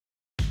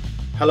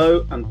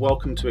Hello and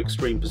welcome to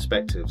Extreme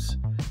Perspectives.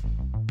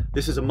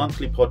 This is a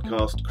monthly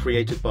podcast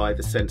created by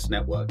the Sense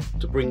Network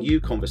to bring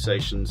you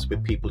conversations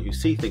with people who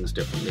see things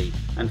differently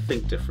and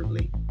think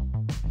differently.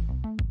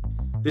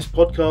 This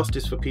podcast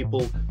is for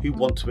people who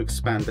want to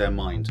expand their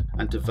mind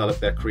and develop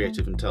their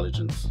creative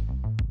intelligence.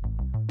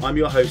 I'm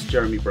your host,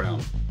 Jeremy Brown.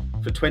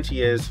 For 20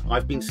 years,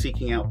 I've been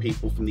seeking out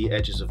people from the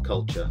edges of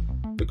culture,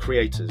 the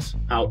creators,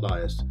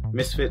 outliers,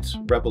 misfits,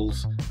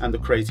 rebels, and the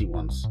crazy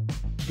ones.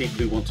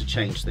 People who want to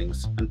change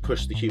things and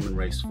push the human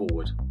race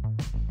forward.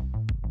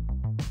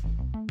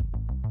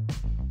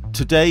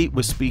 Today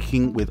we're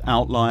speaking with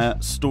outlier,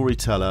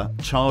 storyteller,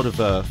 child of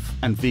earth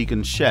and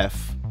vegan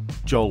chef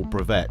Joel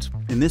Bravette.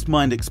 In this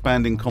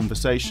mind-expanding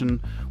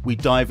conversation, we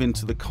dive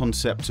into the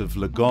concept of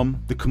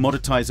Lagom, the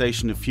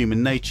commoditization of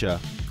human nature,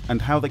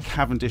 and how the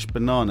Cavendish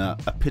banana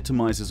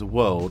epitomizes a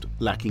world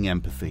lacking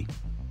empathy.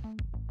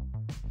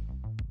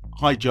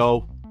 Hi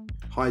Joel.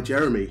 Hi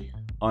Jeremy.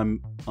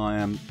 I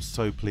am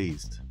so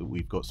pleased that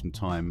we've got some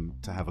time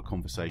to have a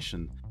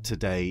conversation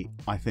today.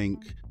 I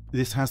think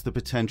this has the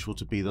potential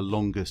to be the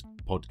longest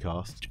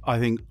podcast. I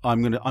think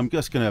I'm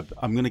just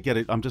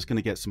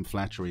gonna get some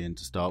flattery in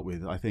to start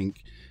with. I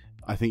think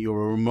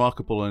you're a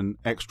remarkable and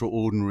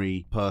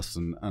extraordinary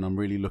person, and I'm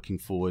really looking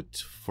forward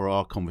for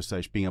our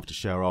conversation, being able to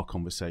share our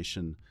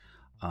conversation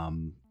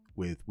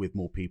with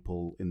more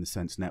people in the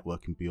Sense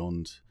Network and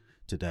beyond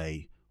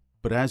today.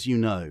 But as you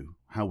know,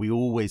 how we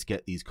always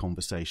get these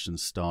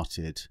conversations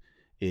started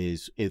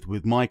is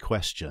with my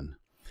question: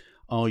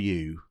 are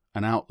you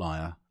an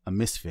outlier, a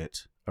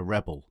misfit, a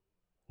rebel,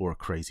 or a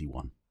crazy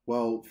one?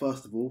 Well,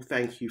 first of all,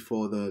 thank you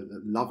for the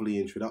lovely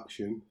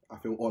introduction. I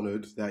feel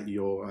honoured that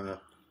you're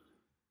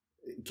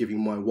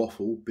giving my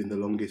waffle been the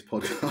longest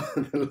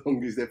podcast, the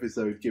longest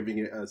episode, giving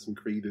it some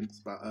credence.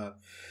 But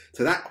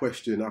to that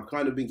question, I've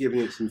kind of been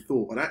giving it some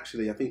thought. And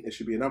actually, I think there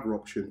should be another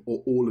option,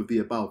 or all of the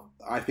above.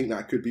 I think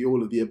that could be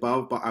all of the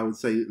above, but I would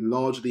say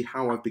largely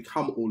how I've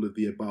become all of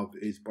the above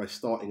is by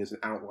starting as an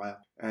outlier.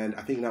 And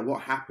I think that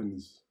what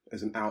happens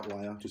as an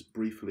outlier, just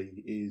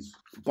briefly, is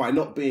by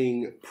not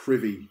being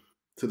privy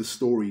to the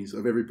stories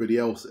of everybody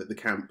else at the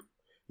camp,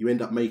 you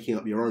end up making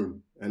up your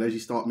own. And as you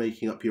start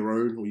making up your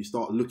own, or you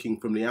start looking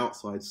from the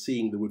outside,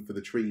 seeing the wood for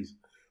the trees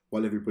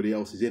while everybody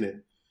else is in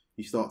it,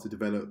 you start to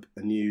develop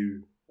a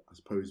new, I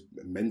suppose,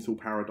 mental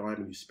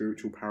paradigm, a new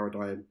spiritual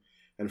paradigm.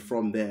 And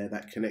from there,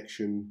 that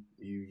connection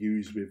you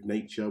use with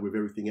nature, with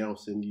everything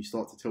else, and you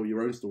start to tell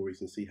your own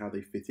stories and see how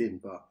they fit in.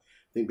 But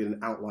I think being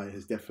an outlier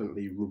has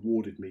definitely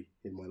rewarded me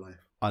in my life.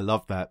 I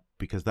love that,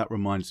 because that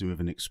reminds me of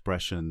an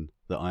expression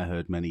that I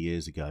heard many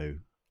years ago.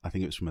 I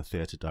think it was from a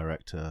theatre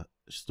director,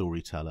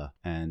 storyteller,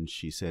 and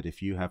she said,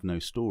 if you have no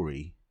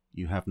story,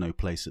 you have no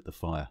place at the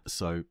fire.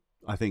 So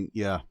I think,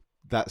 yeah,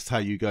 that's how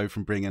you go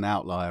from being an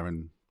outlier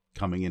and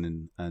coming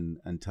in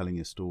and telling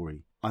your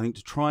story. I think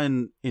to try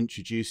and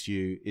introduce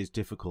you is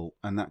difficult,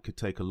 and that could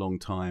take a long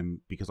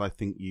time, because I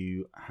think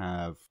you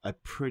have a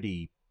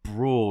pretty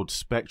broad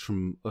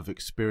spectrum of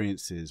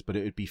experiences, but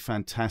it would be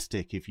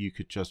fantastic if you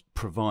could just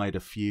provide a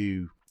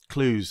few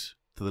clues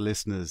to the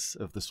listeners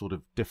of the sort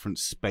of different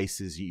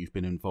spaces you've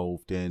been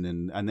involved in,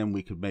 and then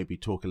we could maybe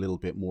talk a little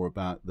bit more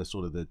about the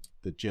sort of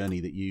the journey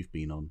that you've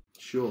been on.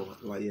 Sure,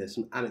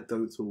 some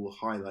anecdotal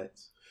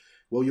highlights.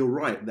 Well, you're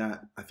right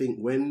that I think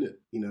when,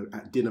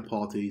 at dinner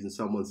parties and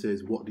someone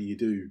says, what do you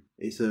do?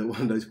 It's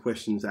one of those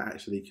questions that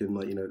actually can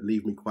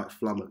leave me quite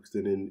flummoxed,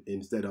 and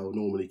instead I'll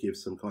normally give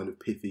some kind of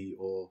pithy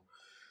or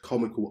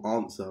comical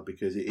answer,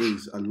 because it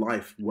is a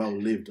life well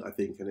lived, I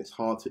think, and it's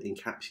hard to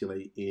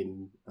encapsulate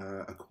in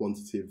a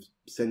quantitative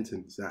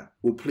sentence that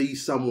will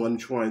please someone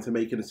trying to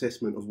make an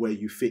assessment of where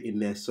you fit in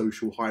their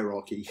social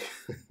hierarchy.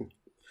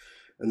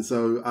 And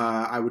so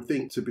I would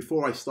think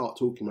before I start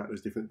talking about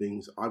those different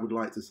things, I would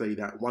like to say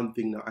that one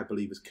thing that I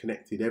believe has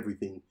connected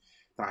everything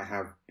that I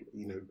have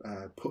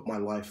put my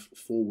life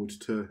forward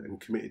to and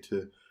committed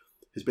to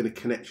has been a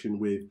connection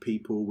with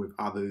people, with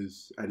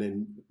others, and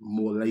then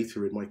more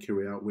later in my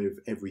career with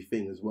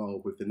everything as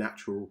well, with the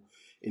natural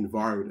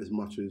environment as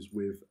much as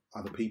with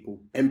other people.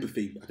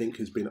 Empathy, I think,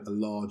 has been a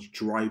large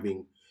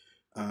driving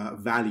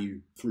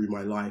value through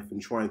my life,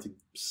 and trying to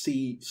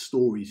see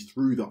stories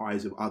through the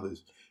eyes of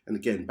others. And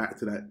again, back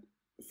to that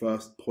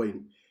first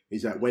point,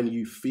 is that when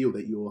you feel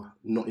that you're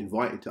not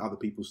invited to other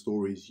people's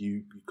stories,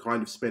 you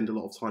kind of spend a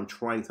lot of time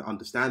trying to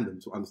understand them,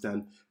 to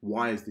understand,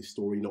 why is this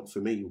story not for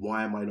me?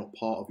 Why am I not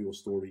part of your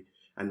story?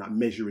 And that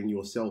measuring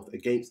yourself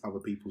against other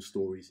people's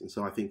stories. And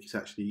so I think it's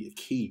actually a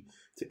key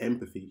to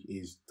empathy,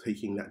 is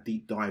taking that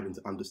deep dive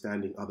into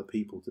understanding other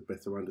people to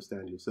better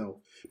understand yourself.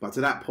 But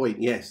to that point,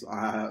 yes,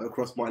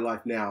 across my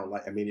life now,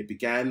 it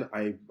began,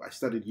 I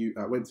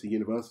went to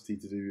university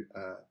to do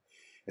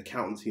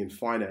accountancy and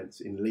finance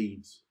in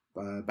Leeds.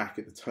 Back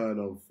at the turn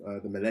of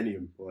the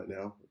millennium right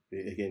now,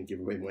 again,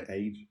 giving away my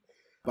age.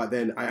 But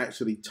then I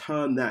actually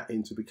turned that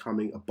into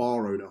becoming a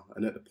bar owner.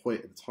 And at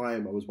the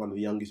time, I was one of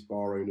the youngest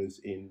bar owners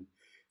in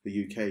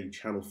the UK.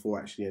 Channel 4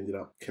 actually ended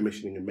up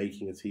commissioning and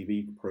making a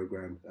TV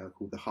programme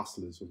called The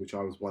Hustlers, of which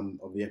I was one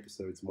of the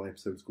episodes. My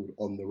episode was called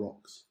On the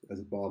Rocks as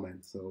a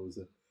barman. So I was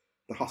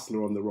the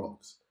hustler on the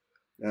rocks.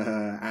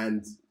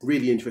 And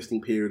really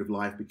interesting period of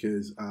life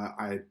because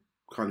I had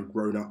kind of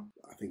grown up,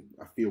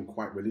 I feel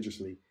quite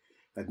religiously.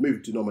 I'd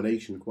moved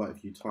denomination quite a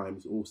few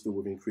times, all still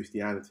within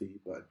Christianity,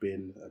 but I'd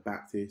been a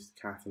Baptist,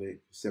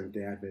 Catholic,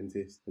 Seventh-day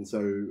Adventist. And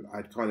so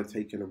I'd kind of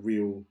taken a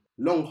real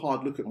long,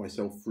 hard look at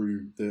myself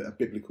through a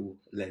biblical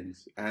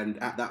lens.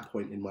 And at that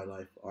point in my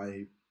life,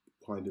 I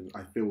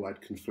feel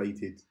I'd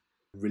conflated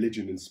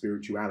religion and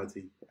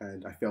spirituality.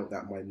 And I felt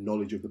that my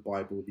knowledge of the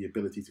Bible, the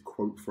ability to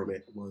quote from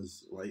it,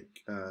 was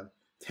like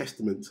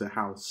testament to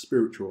how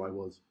spiritual I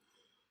was.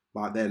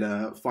 But then,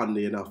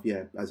 funnily enough,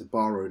 as a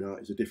bar owner,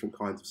 it was a different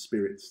kinds of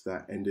spirits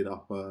that ended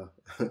up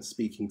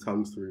speaking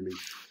tongues through me.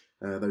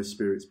 Those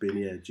spirits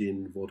being,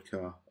 gin,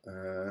 vodka,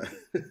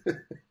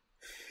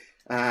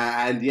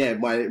 and as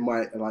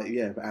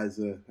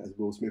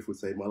Will Smith would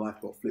say, my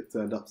life got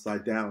turned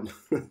upside down.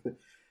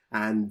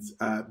 And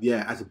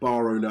as a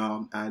bar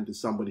owner and as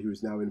somebody who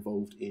is now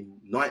involved in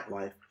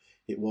nightlife,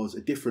 it was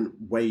a different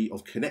way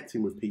of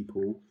connecting with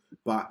people.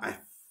 But I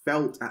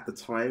felt at the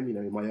time,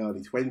 in my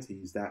early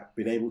 20s, that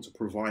being able to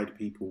provide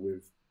people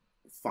with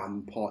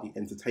fun party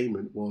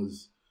entertainment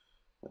was,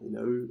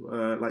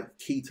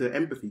 key to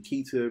empathy,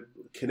 key to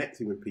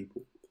connecting with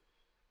people.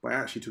 But I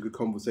actually took a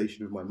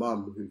conversation with my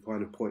mum, who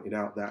kind of pointed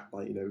out that,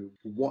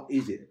 what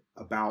is it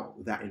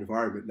about that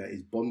environment that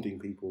is bonding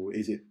people?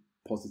 Is it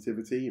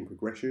positivity and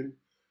progression?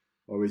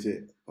 Or is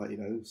it,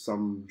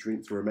 some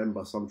drink to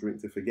remember, some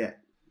drink to forget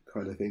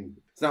kind of thing?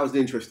 So that was an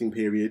interesting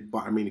period.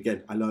 But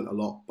again, I learned a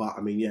lot.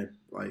 But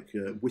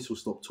Whistle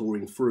stopped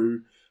touring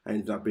through. I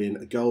ended up being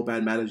a girl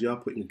band manager,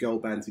 putting a girl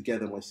band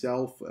together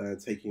myself,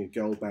 taking a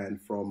girl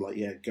band from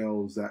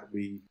girls that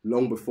we,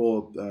 long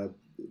before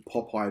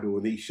Pop Idol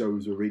and these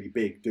shows were really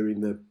big,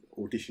 doing the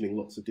auditioning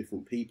lots of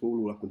different people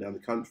all up and down the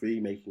country,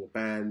 making a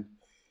band.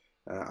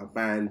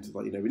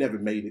 We never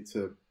made it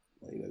to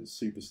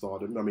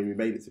superstardom. We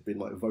made it to being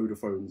like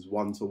Vodafone's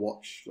one to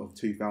watch of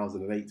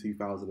 2008,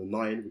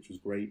 2009, which was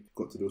great.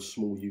 Got to do a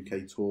small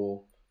UK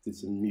tour, did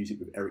some music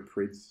with Eric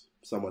Prydz,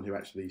 someone who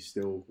actually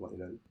still,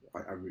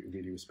 I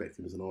really respect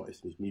him as an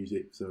artist and his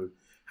music. So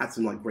had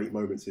some great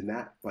moments in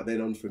that. But then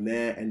on from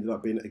there, ended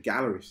up being a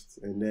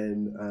gallerist, and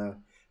then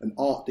an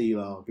art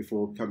dealer,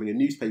 before becoming a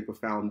newspaper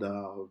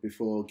founder,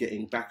 before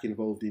getting back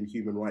involved in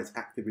human rights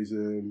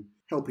activism,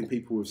 helping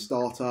people with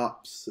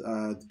startups,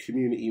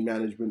 community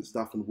management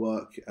stuff and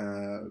work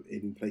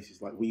in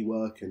places like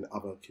WeWork and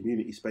other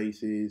community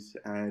spaces.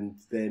 And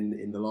then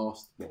in the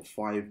last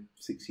 5-6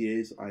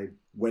 years, I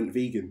went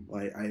vegan.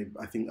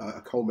 I think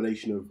a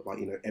culmination of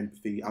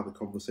empathy, other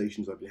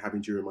conversations I've been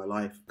having during my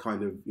life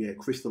kind of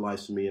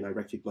crystallized for me, and I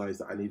recognized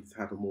that I needed to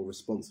have a more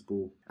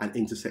responsible and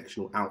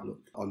intersectional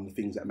outlook on the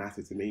things that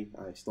matter to me.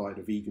 I started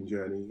a vegan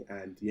journey,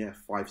 and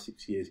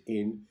 5-6 years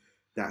in,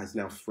 that has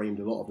now framed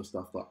a lot of the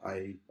stuff that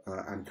I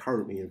am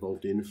currently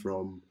involved in,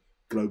 from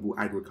global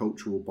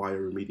agricultural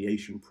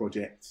bioremediation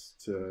projects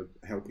to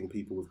helping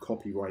people with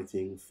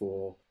copywriting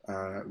for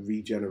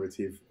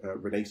regenerative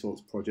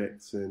renaissance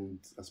projects, and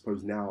I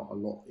suppose now a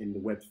lot in the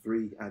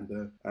Web3 and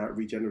the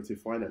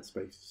regenerative finance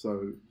space.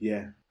 So,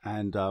 yeah.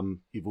 And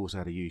you've also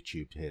had a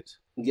YouTube hit.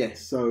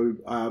 Yes. So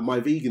my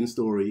vegan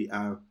story,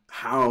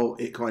 how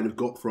it kind of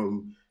got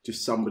from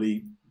just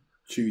somebody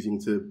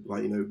choosing to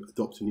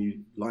adopt a new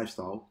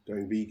lifestyle,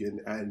 going vegan,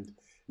 and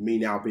me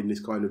now being this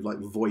kind of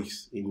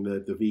voice in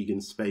the vegan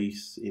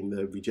space, in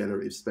the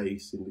regenerative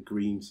space, in the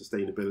green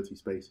sustainability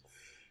space,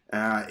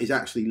 is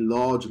actually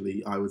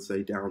largely, I would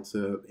say, down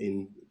to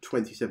in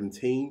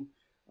 2017,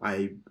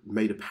 I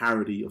made a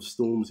parody of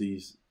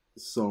Stormzy's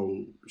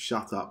song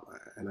Shut Up,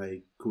 and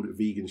I called it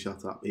Vegan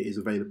Shut Up. It is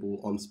available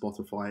on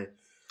Spotify,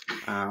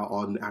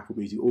 on Apple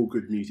Music, all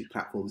good music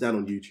platforms, and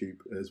on YouTube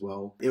as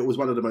well. It was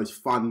one of the most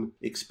fun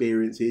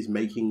experiences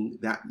making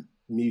that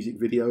music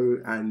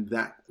video and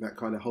that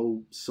kind of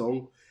whole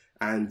song.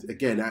 And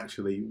again,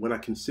 actually, when I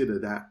consider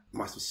that, I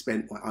must have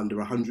spent under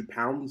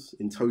 £100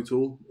 in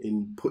total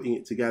in putting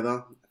it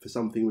together for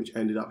something which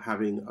ended up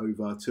having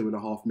over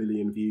 2.5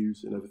 million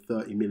views and over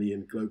 30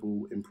 million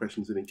global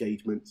impressions and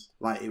engagements.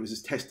 It was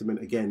a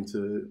testament again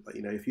to,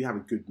 if you have a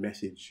good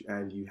message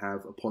and you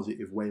have a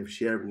positive way of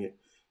sharing it,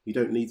 you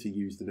don't need to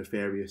use the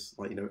nefarious,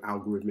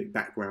 algorithmic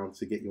background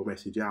to get your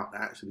message out.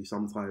 Actually,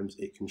 sometimes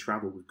it can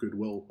travel with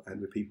goodwill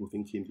and with people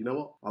thinking, you know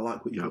what, I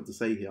like what you've got to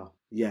say here.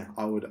 Yeah,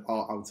 I would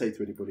say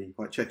to anybody,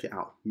 check it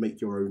out, make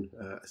your own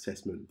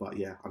assessment. But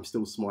yeah, I'm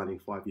still smiling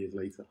 5 years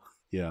later.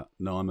 Yeah,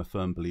 no, I'm a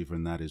firm believer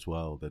in that as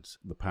well, that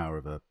the power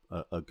of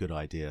a good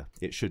idea,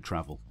 it should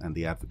travel, and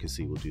the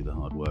advocacy will do the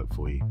hard work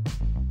for you.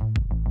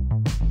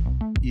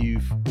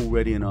 You've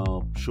already, in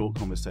our short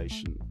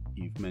conversation,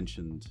 you've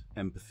mentioned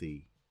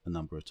empathy a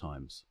number of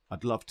times.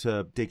 I'd love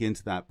to dig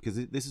into that, because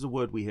this is a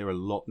word we hear a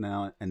lot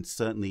now, and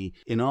certainly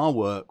in our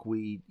work,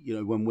 we,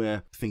 when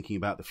we're thinking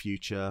about the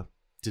future,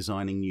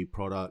 designing new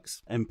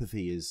products,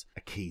 empathy is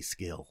a key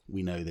skill.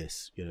 We know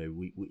this.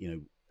 We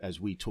as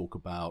we talk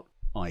about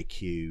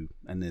IQ,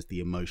 and there's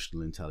the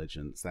emotional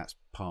intelligence, that's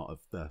part of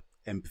the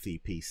empathy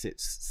piece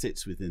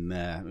sits within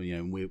there. You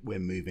know, and we're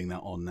moving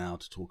that on now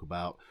to talk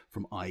about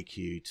from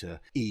IQ to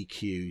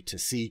EQ to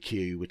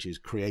CQ, which is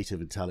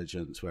creative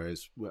intelligence,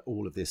 whereas where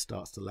all of this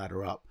starts to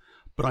ladder up.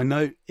 But I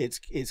know it's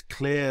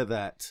clear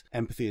that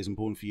empathy is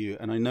important for you,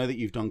 and I know that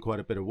you've done quite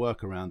a bit of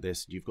work around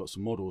this. You've got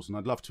some models, and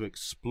I'd love to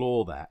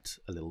explore that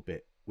a little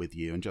bit with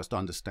you and just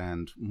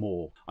understand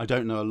more. I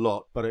don't know a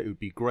lot, but it would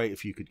be great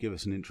if you could give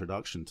us an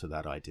introduction to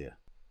that idea.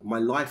 My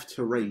life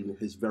terrain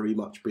has very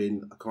much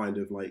been a kind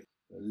of like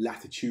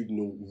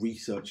latitudinal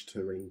research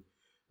terrain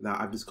that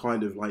I've just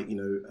kind of like,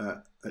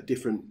 at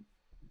different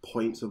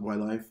points of my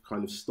life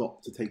kind of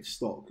stopped to take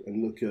stock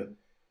and look at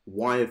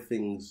why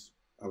things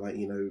are like,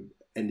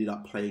 ended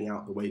up playing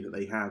out the way that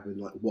they have,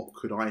 and like what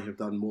could I have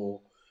done more,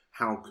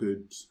 how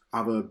could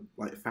other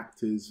like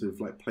factors have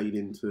like played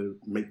in to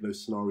make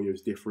those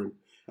scenarios different.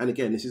 And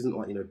again, this isn't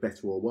like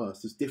better or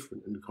worse, it's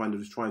different, and kind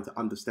of just trying to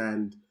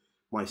understand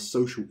my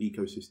social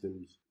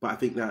ecosystems. But I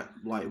think that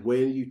like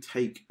when you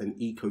take an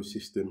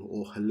ecosystem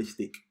or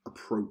holistic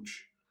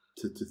approach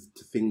to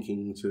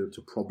thinking, to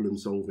problem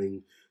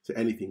solving, to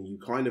anything, you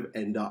kind of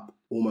end up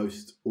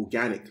almost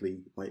organically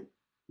like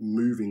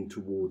moving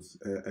towards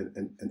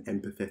an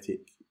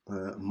empathetic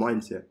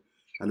mindset.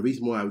 And the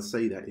reason why I would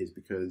say that is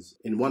because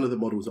in one of the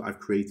models that I've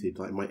created,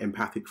 like my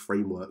empathic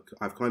framework,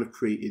 I've kind of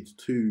created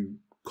two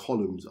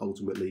columns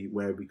ultimately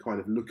where we kind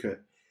of look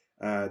at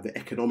the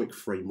economic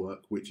framework,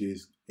 which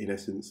is in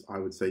essence, I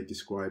would say,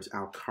 describes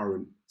our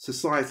current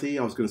society.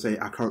 I was going to say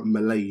our current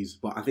malaise,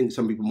 but I think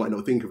some people might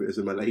not think of it as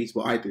a malaise,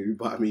 but I do.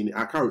 But I mean,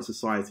 our current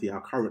society,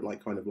 our current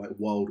like kind of like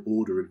world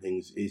order and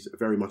things is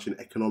very much an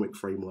economic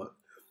framework.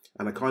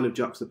 And I kind of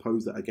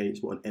juxtapose that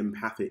against what an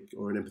empathic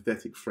or an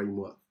empathetic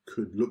framework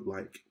could look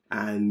like.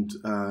 And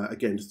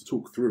again, just to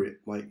talk through it,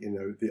 like,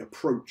 the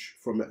approach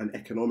from an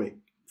economic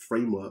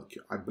framework,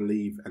 I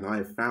believe, and I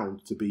have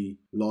found to be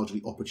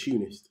largely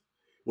opportunist.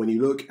 When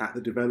you look at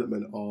the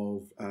development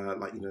of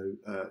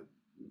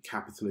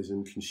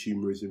capitalism,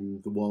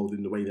 consumerism, the world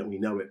in the way that we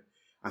know it,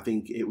 I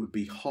think it would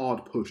be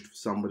hard pushed for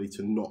somebody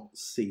to not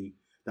see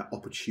that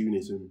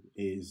opportunism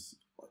is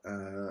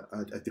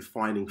a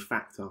defining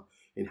factor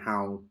in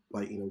how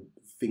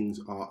things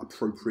are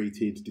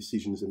appropriated,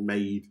 decisions are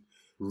made,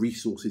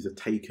 resources are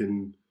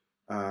taken,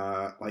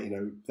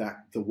 that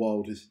the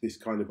world is this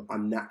kind of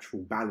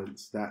unnatural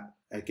balance that,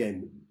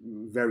 again,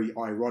 very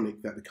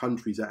ironic that the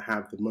countries that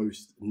have the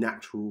most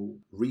natural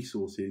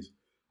resources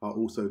are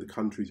also the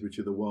countries which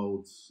are the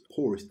world's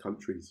poorest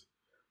countries.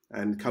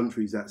 And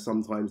countries that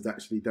sometimes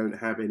actually don't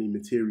have any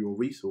material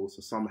resource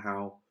are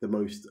somehow the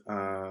most,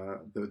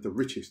 the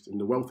richest and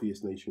the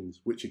wealthiest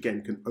nations, which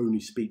again can only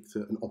speak to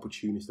an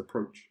opportunist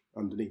approach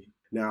underneath.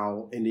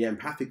 Now, in the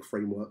empathic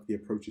framework, the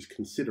approach is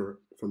considerate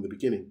from the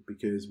beginning,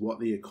 because what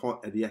the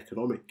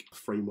economic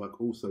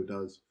framework also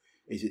does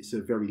is it's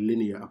a very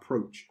linear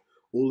approach.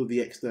 All of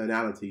the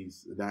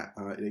externalities that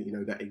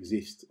that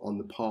exist on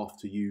the path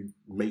to you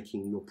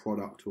making your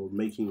product or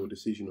making your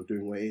decision or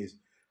doing what it is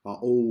are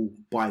all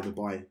by the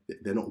by.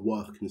 They're not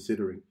worth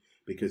considering,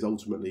 because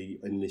ultimately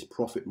in this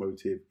profit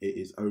motive, it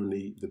is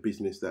only the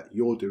business that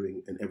you're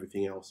doing, and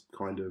everything else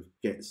kind of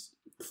gets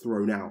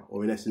thrown out,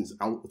 or in essence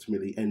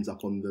ultimately ends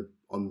up on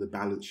the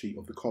balance sheet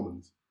of the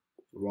commons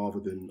rather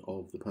than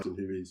of the person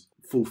who is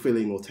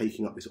fulfilling or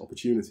taking up this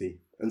opportunity.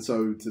 And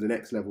so to the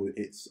next level,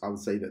 I would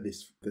say that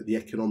the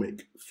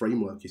economic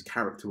framework is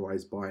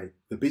characterized by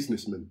the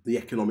businessman, the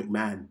economic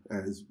man,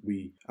 as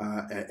we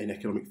in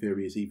economic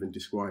theory is even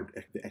described,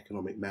 the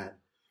economic man.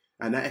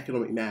 And that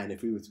economic man,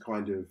 if we were to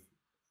kind of,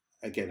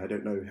 again, I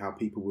don't know how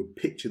people would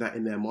picture that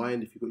in their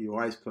mind. If you've got your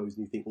eyes closed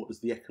and you think, what does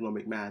the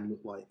economic man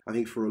look like? I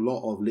think for a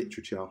lot of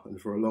literature and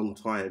for a long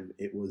time,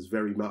 it was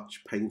very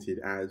much painted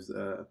as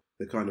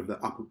the kind of the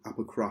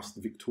upper crust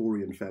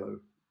Victorian fellow,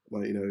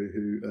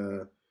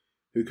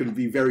 who can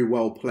be very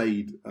well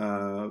played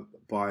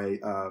by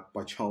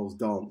Charles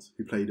Dance,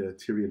 who played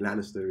Tyrion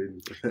Lannister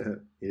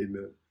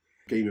in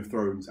Game of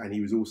Thrones, and he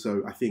was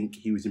also, I think,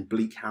 he was in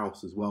Bleak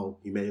House as well.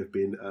 He may have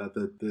been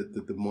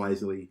the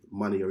miserly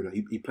money owner.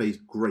 He plays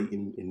great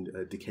in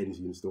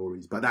Dickensian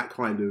stories, but that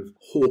kind of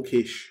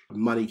hawkish,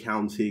 money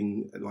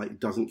counting, like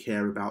doesn't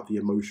care about the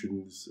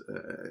emotions.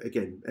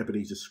 Again,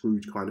 Ebenezer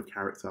Scrooge kind of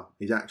character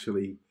is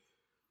actually,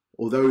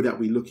 although that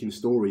we look in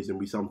stories and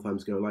we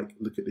sometimes go like,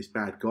 look at this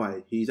bad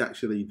guy, he's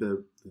actually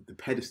the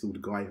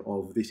pedestaled guy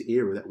of this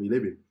era that we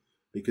live in,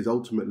 because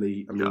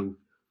ultimately, I mean.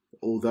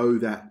 Although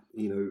that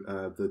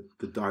the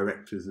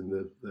directors and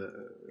the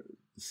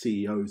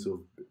CEOs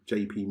of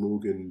JP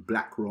Morgan,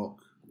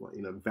 BlackRock,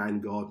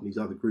 Vanguard, and these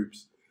other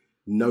groups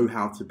know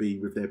how to be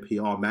with their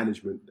PR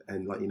management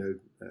and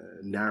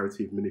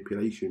narrative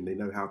manipulation. They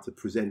know how to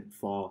present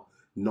far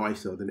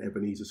nicer than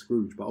Ebenezer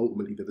Scrooge, but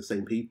ultimately they're the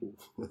same people.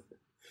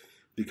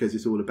 Because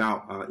it's all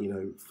about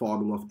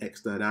farming off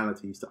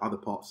externalities to other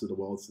parts of the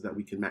world so that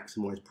we can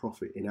maximize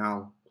profit in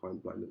our kind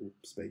of little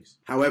space.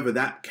 However,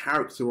 that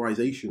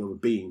characterization of a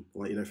being,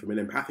 from an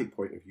empathic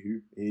point of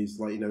view, is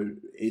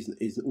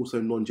is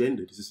also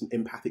non-gendered. It's just an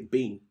empathic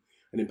being,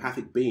 An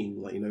empathic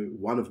being, like,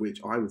 one of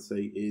which I would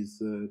say is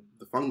the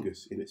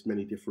fungus in its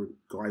many different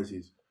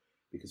guises,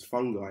 because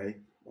fungi,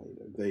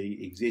 they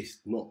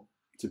exist not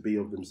to be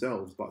of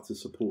themselves, but to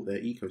support their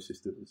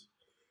ecosystems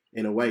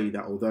in a way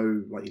that,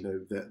 although,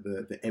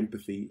 the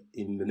empathy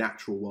in the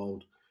natural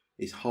world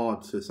is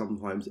hard to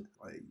sometimes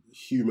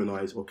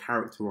humanize or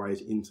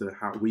characterize into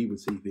how we would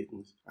see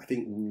things. I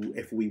think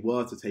if we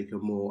were to take a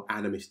more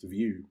animist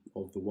view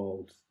of the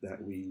world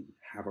that we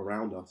have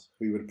around us,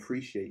 we would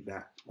appreciate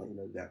that,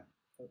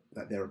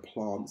 that there are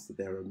plants, that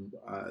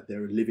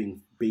there are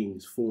living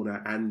beings,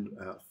 fauna and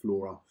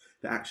flora,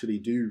 that actually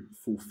do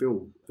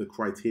fulfill the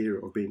criteria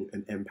of being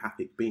an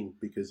empathic being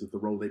because of the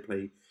role they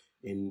play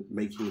in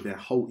making their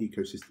whole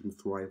ecosystem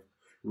thrive,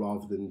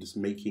 rather than just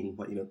making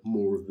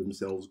more of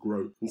themselves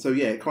grow. And so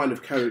it kind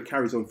of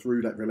carries on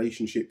through that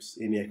relationships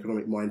in the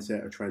economic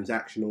mindset are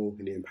transactional,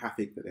 in the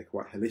empathic that they're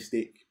quite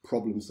holistic.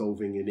 Problem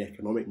solving in the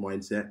economic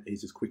mindset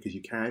is as quick as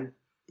you can,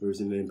 whereas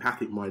in the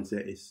empathic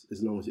mindset it's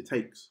as long as it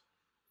takes.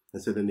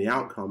 And so then the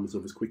outcomes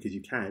of as quick as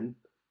you can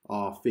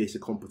are fiercer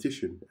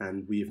competition,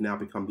 and we have now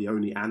become the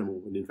only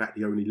animal, and in fact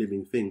the only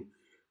living thing,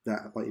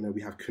 that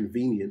we have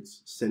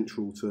convenience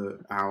central to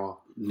our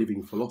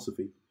living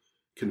philosophy.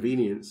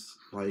 Convenience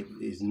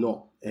is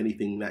not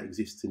anything that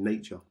exists in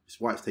nature.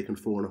 It's why it's taken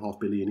 4.5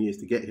 billion years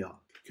to get here.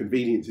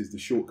 Convenience is the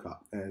shortcut,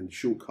 and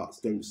shortcuts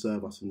don't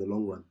serve us in the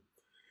long run.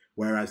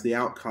 Whereas the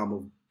outcome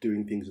of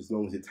doing things as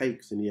long as it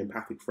takes in the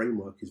empathic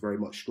framework is very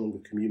much stronger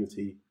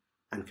community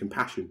and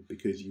compassion,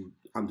 because you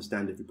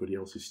understand everybody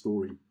else's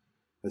story.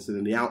 And so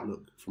then the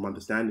outlook from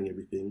understanding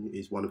everything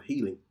is one of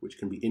healing, which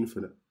can be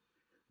infinite.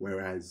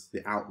 Whereas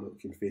the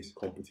outlook in fierce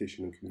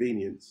competition and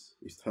convenience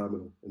is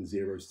terminal and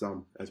zero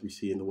sum, as we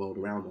see in the world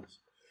around us.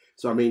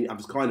 So, I mean, I've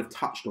just kind of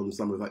touched on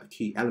some of the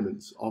key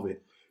elements of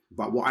it.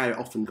 But what I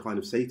often kind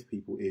of say to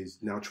people is,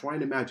 now try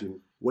and imagine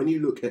when you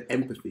look at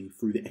empathy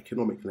through the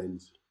economic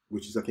lens,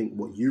 which is, I think,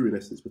 what you, in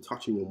essence, were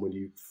touching on when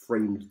you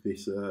framed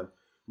this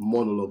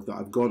monologue that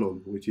I've gone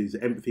on, which is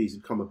empathy has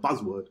become a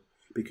buzzword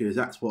because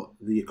that's what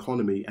the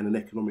economy and an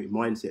economic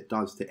mindset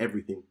does to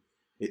everything.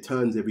 It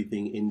turns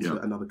everything into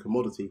another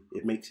commodity.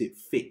 It makes it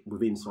fit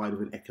within inside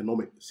of an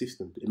economic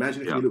system.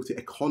 Imagine if we looked at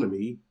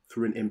economy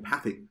through an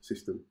empathic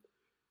system.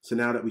 So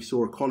now that we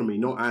saw economy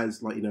not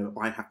as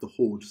I have to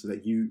hoard so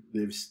that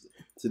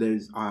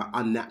there's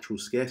unnatural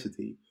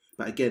scarcity,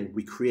 but again,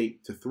 we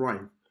create to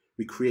thrive.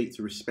 We create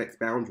to respect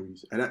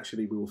boundaries, and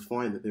actually we will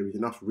find that there is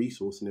enough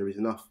resource and there is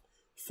enough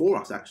for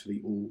us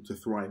actually all to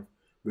thrive,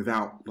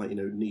 without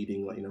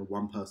needing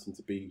one person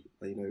to be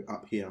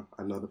up here,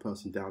 another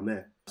person down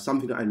there.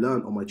 Something that I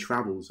learned on my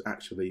travels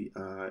actually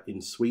in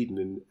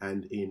Sweden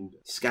and in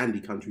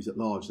Scandi countries at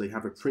large, they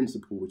have a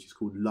principle which is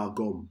called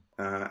Lagom,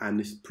 and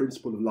this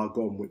principle of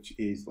Lagom, which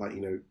is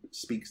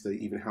speaks to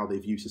even how they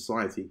view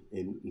society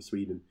in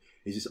Sweden,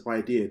 is this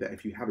idea that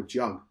if you have a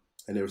jug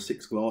and there are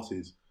 6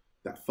 glasses,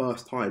 that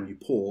first time you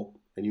pour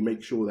and you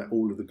make sure that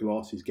all of the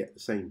glasses get the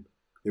same.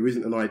 There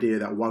isn't an idea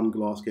that one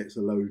glass gets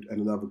a load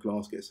and another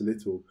glass gets a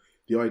little.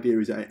 The idea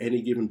is that at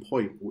any given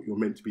point, what you're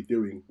meant to be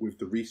doing with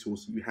the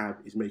resource that you have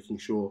is making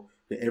sure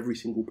that every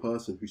single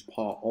person who's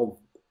part of,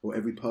 or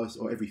every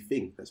person or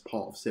everything that's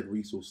part of said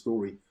resource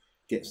story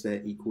gets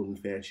their equal and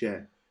fair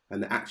share.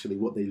 And that actually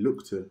what they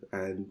look to,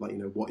 and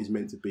what is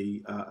meant to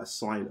be a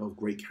sign of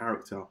great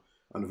character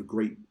and of a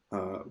great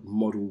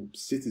model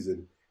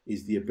citizen,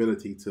 is the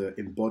ability to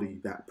embody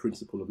that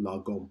principle of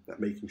Lagom, that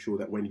making sure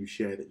that when you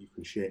share, that you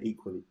can share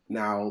equally.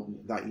 Now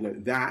that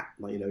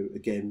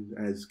again,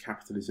 as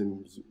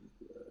capitalism's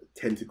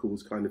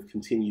tentacles kind of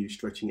continue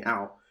stretching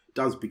out,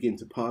 does begin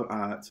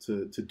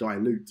to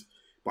dilute.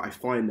 But I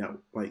find that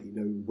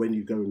when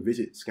you go and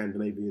visit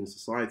Scandinavian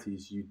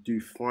societies, you do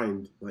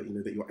find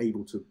that you're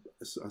able to,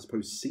 I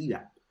suppose, see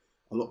that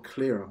a lot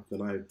clearer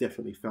than I've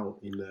definitely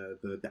felt in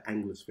the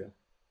Anglosphere.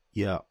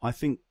 Yeah, I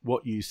think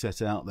what you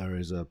set out there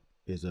is a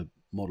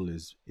model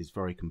is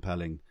very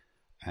compelling,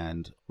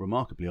 and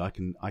remarkably I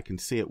can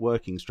see it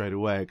working straight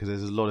away, because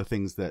there's a lot of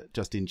things that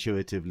just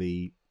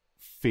intuitively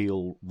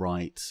feel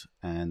right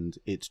and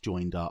it's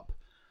joined up.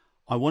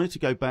 I wanted to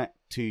go back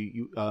to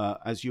you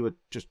as you were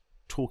just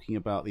talking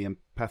about the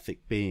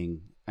empathic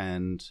being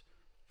and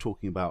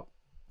talking about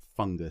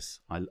fungus.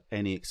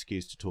 Any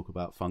excuse to talk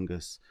about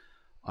fungus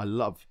I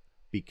love,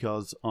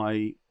 because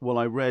I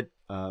read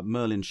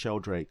Merlin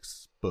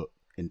Sheldrake's book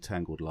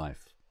Entangled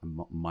Life. I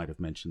might have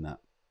mentioned that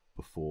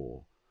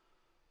before,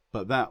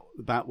 but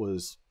that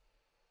was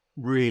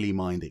really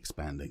mind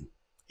expanding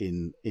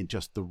in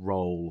just the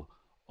role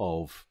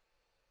of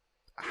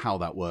how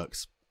that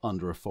works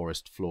under a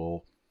forest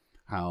floor,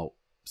 how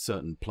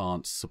certain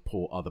plants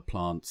support other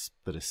plants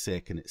that are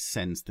sick, and it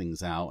sends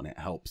things out and it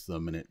helps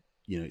them, and it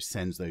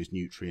sends those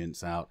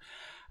nutrients out.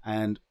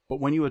 But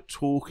when you were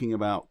talking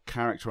about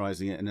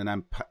characterizing it in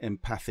an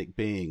empathic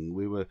being,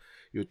 you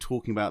were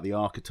talking about the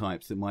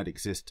archetypes that might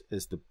exist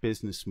as the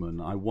businessman.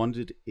 I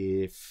wondered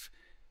if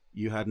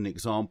you had an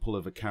example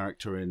of a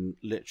character in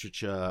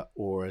literature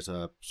or as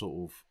a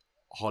sort of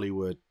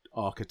Hollywood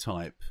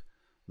archetype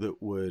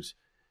that would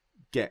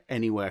get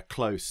anywhere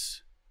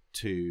close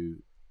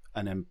to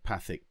an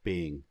empathic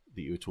being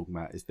that you were talking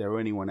about. Is there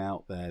anyone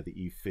out there that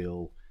you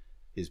feel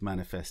is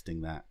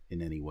manifesting that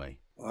in any way?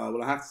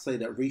 Well, I have to say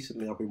that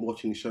recently I've been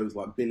watching shows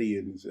like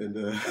Billions and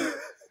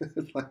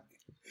like,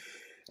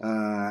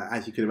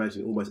 as you can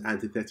imagine, almost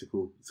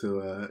antithetical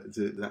to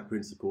that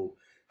principle.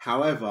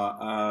 However,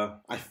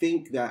 I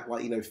think that,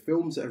 like,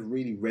 films that have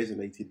really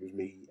resonated with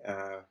me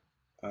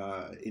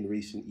in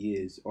recent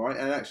years, and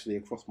actually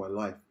across my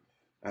life,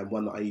 and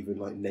one that I even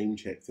like name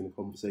checked in a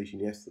conversation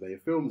yesterday, are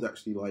films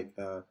actually like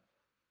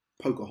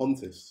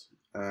Pocahontas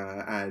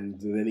and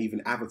then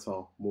even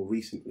Avatar more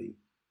recently,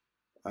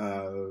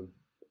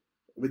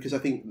 because I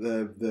think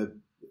the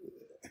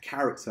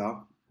character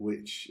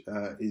which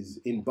is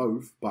in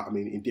both, but I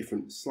mean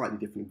in slightly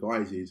different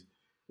guises,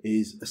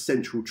 is a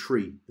central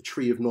tree, a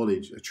tree of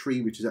knowledge, a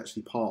tree which is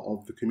actually part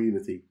of the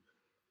community.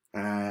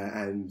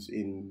 And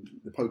in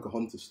the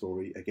Pocahontas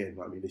story, again,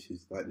 I mean, this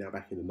is like now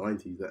back in the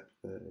 90s that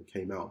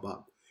came out,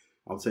 but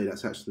I would say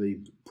that's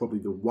actually probably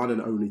the one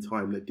and only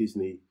time that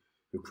Disney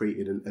have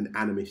created an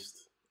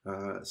animist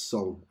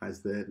song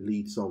as their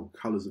lead song,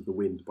 Colours of the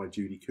Wind by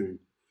Judy Kuhn,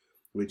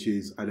 which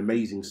is an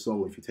amazing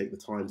song if you take the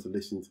time to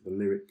listen to the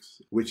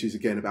lyrics, which is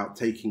again about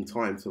taking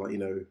time to, like,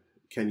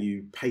 can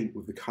you paint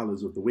with the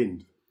colours of the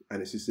wind?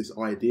 And it's just this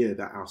idea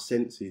that our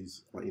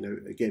senses, like,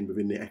 again,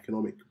 within the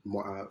economic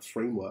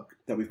framework,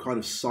 that we've kind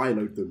of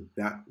siloed them,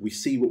 that we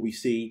see what we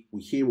see,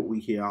 we hear what we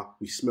hear,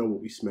 we smell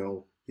what we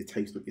smell, you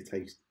taste what you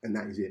taste, and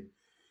that is it.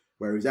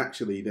 Whereas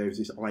actually there's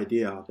this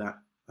idea that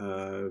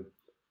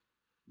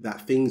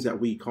that things that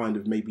we kind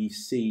of maybe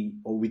see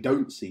or we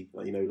don't see,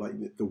 like,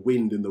 like the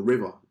wind and the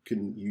river,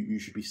 you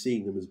should be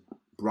seeing them as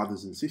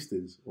brothers and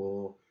sisters,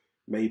 or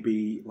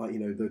maybe, like,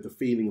 the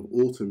feeling of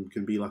autumn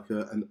can be like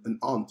an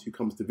aunt who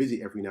comes to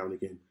visit every now and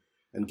again,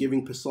 and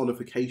giving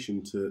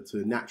personification to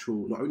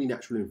natural, not only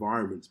natural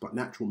environments, but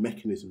natural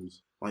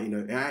mechanisms. Like,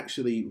 it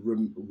actually,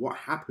 what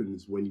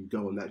happens when you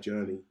go on that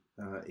journey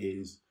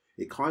is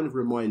it kind of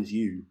reminds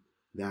you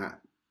that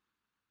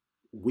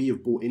we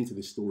have bought into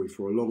this story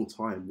for a long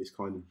time, this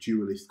kind of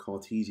dualist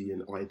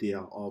Cartesian idea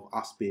of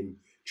us being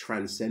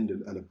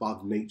transcendent and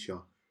above nature,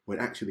 when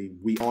actually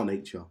we are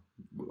nature.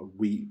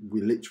 We're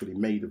literally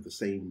made of the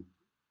same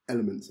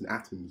elements and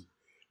atoms.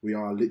 We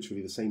are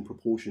literally the same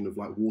proportion of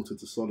like water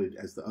to solid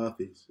as the earth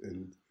is.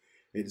 And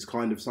it's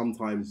kind of,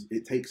 sometimes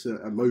it takes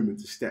a moment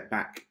to step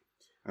back.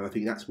 And I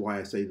think that's why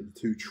I say that the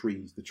two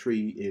trees, the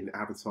tree in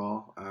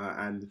Avatar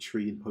and the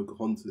tree in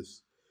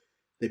Pocahontas,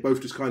 they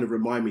both just kind of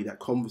remind me that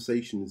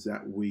conversations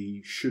that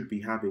we should be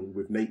having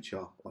with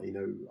nature. Like,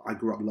 I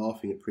grew up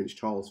laughing at Prince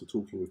Charles for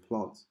talking with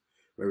plants,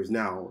 whereas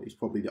now it's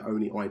probably the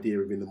only idea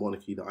within the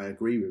monarchy that I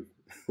agree with.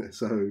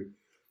 So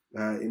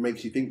it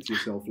makes you think to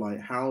yourself,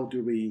 like, how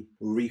do we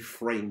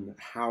reframe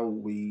how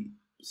we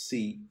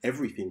see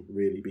everything,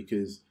 really?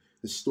 Because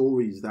the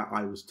stories that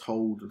I was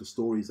told, or the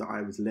stories that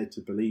I was led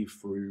to believe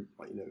through,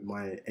 like,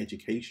 my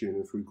education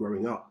and through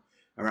growing up,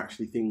 are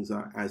actually things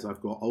that, as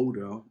I've got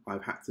older,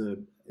 I've had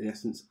to, in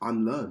essence,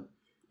 unlearn,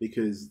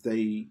 because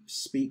they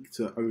speak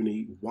to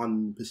only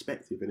one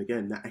perspective. And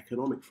again, that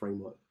economic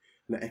framework.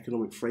 And the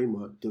economic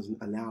framework doesn't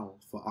allow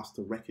for us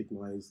to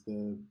recognize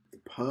the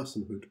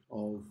personhood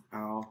of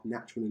our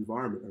natural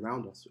environment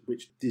around us,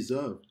 which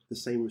deserve the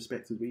same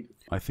respect as we do.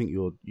 I think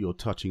you're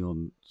touching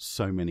on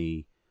so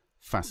many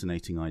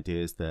fascinating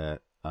ideas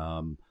there.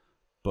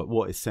 But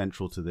what is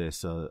central to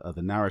this are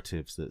the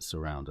narratives that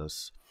surround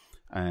us.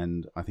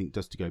 And I think,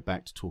 just to go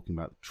back to talking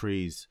about the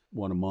trees,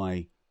 one of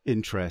my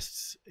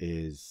interests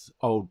is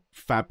old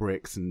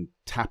fabrics and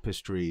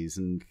tapestries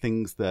and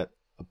things that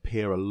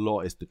appear a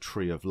lot as the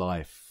tree of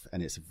life.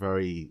 And it's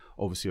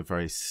obviously a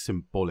very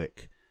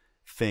symbolic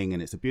thing,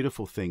 and it's a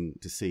beautiful thing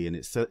to see, and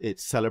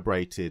it's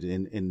celebrated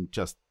in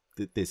just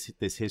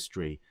this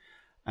history.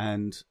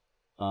 And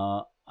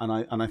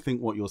I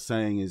think what you're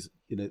saying is,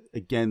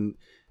 again,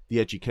 the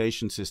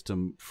education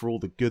system, for all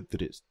the good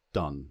that it's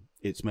done,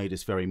 it's made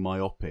us very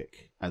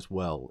myopic as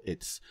well.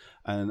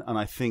 And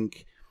I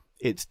think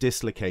it's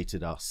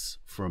dislocated us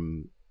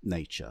from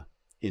nature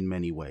in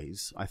many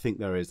ways. I think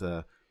there is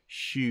a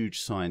huge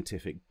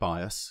scientific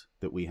bias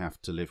that we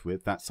have to live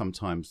with. That's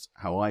sometimes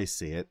how I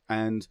see it.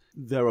 And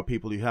there are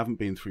people who haven't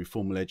been through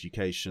formal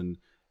education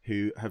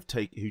who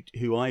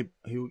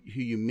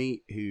you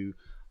meet, who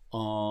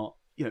are,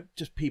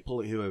 just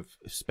people who have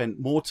spent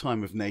more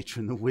time with nature,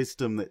 and the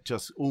wisdom that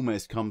just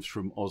almost comes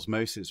from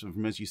osmosis,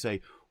 from, as you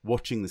say,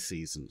 watching the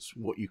seasons,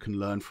 what you can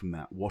learn from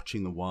that,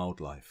 watching the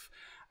wildlife.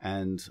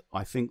 And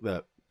I think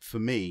that for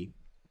me,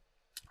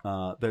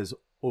 there's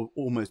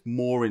almost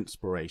more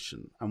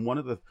inspiration. And one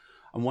of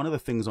the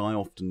things I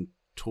often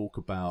talk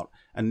about,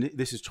 and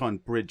this is trying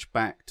to bridge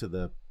back to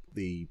the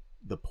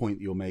point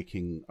that you're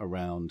making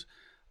around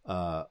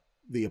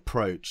the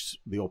approach,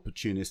 the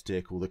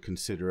opportunistic or the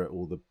considerate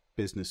or the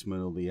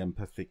businessman or the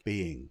empathic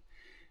being,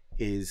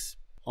 is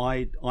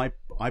I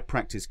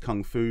practiced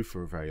Kung Fu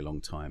for a very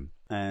long time,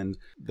 and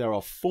there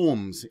are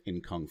forms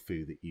in Kung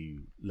Fu that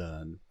you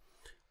learn,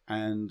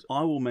 and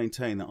I will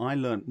maintain that I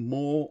learned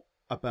more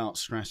about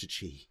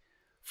strategy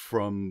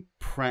from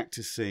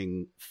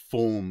practicing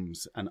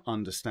forms and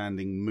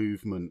understanding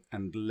movement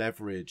and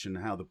leverage and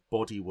how the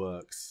body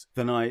works,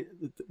 then I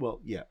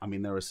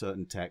mean, there are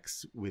certain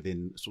texts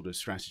within sort of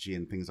strategy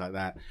and things like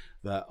that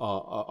that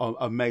are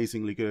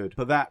amazingly good.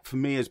 But that, for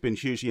me, has been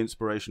hugely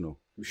inspirational.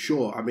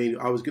 Sure. I mean,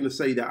 I was going to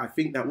say that I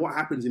think that what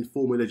happens in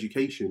formal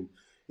education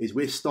is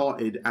we're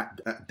started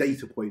at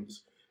data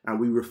points and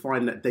we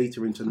refine that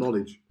data into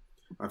knowledge.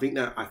 I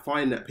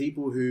find that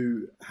people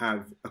who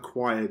have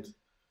acquired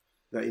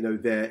that, you know,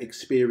 their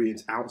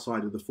experience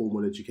outside of the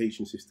formal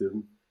education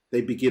system,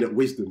 they begin at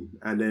wisdom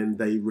and then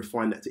they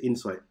refine that to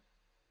insight,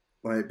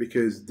 right?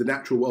 Because the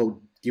natural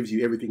world gives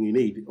you everything you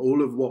need.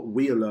 All of what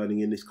we are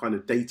learning in this kind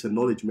of data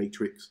knowledge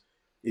matrix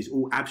is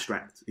all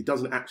abstract. It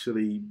doesn't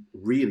actually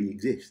really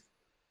exist.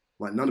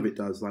 Like, none of it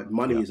does. Like,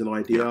 money is an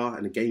idea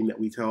and a game that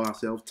we tell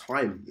ourselves.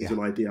 Time is an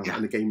idea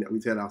and a game that we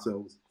tell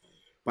ourselves.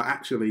 But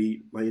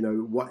actually, like, you know,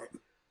 what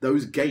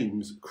those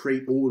games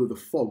create all of the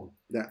fog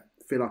that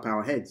fill up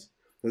our heads.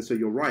 And so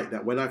you're right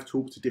that when I've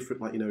talked to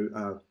different, like, you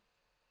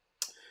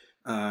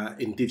know,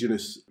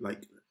 indigenous,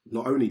 like,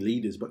 not only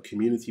leaders but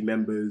community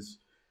members,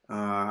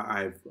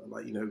 I've,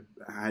 like, you know,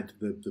 had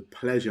the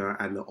pleasure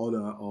and the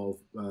honor of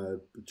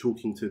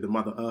talking to the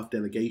Mother Earth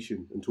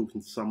delegation and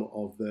talking to some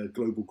of the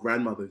global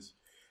grandmothers,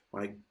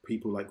 like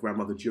people like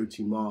Grandmother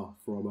Jyoti Ma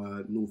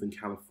from Northern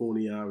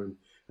California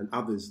and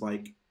others.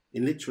 Like,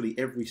 in literally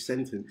every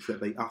sentence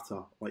that they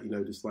utter, like, you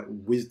know, just like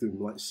wisdom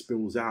like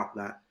spills out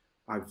that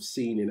I've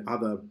seen in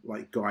other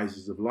like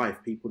guises of life.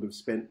 People have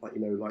spent, like,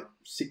 you know, like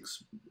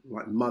 6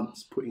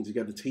 months putting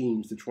together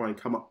teams to try and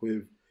come up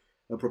with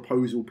a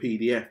proposal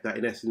PDF that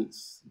in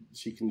essence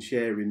she can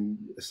share in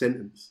a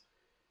sentence.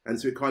 And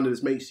so it kind of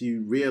just makes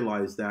you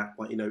realize that,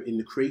 like, you know, in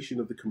the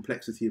creation of the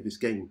complexity of this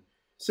game,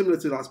 similar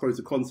to, I suppose,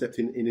 the concept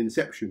in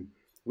Inception,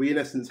 we in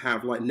essence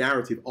have like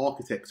narrative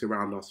architects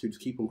around us who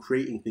just keep on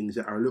creating things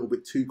that are a little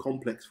bit too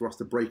complex for us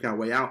to break our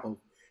way out of,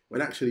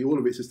 when actually all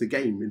of it's just a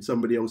game in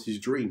somebody else's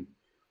dream.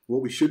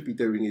 What we should be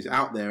doing is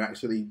out there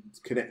actually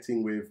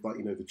connecting with, like,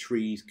 you know, the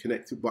trees,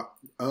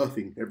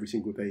 earthing every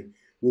single day,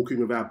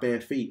 walking with our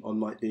bare feet on,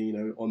 like, the, you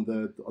know, on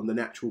the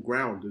natural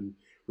ground, and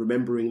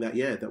remembering that,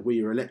 that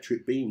we are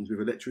electric beings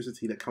with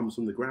electricity that comes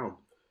from the ground.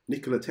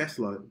 Nikola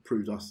Tesla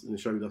proved us and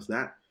showed us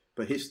that.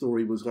 But his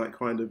story was like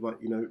kind of like,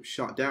 you know,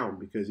 shut down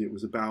because it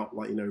was about,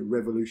 like, you know,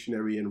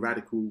 revolutionary and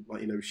radical,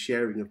 like, you know,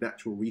 sharing of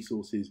natural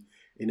resources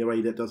in a way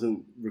that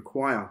doesn't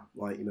require,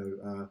 like, you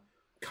know,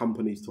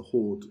 companies to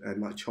hoard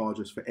and like charge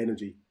us for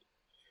energy.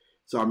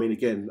 So, I mean,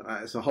 again,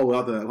 it's a whole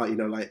other, like, you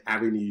know, like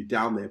avenue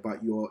down there,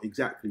 but you're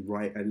exactly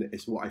right. And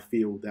it's what I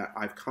feel that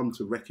I've come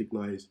to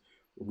recognize.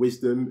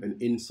 Wisdom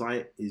and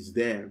insight is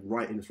there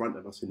right in front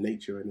of us in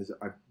nature. And as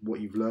what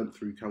you've learned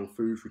through Kung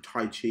Fu, through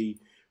Tai Chi,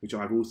 which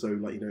I've also,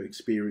 like, you know,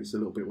 experienced a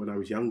little bit when I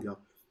was younger,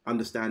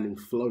 understanding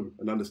flow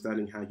and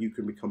understanding how you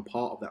can become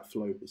part of that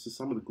flow. This is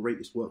some of the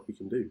greatest work we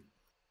can do.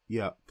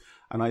 Yeah.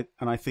 And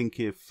I think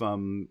if,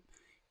 you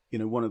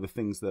know, one of the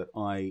things that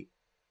I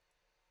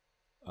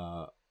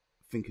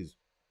think is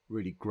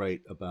really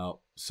great about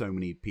so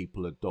many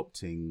people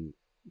adopting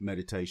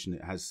meditation,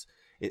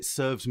 it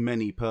serves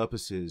many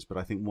purposes, but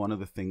I think one of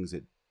the things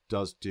it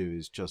does do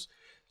is just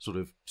sort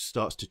of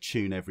starts to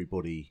tune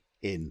everybody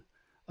in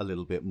a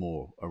little bit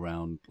more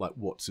around, like,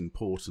 what's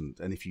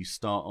important. And if you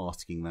start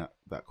asking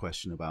that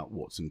question about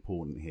what's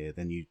important here,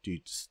 then you do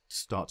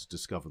start to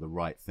discover the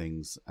right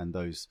things, and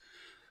those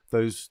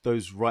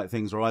right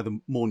things are either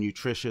more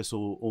nutritious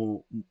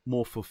or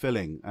more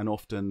fulfilling, and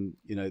often,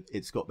 you know,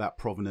 it's got that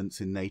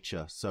provenance in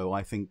nature. So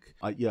I think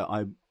we're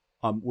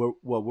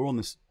on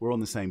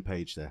the same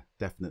page there,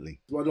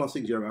 definitely. One last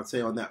thing, Jeremy, I'd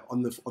say on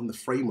the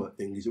framework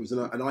thing is it was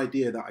an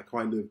idea that I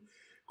kind of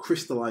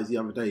crystallized the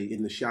other day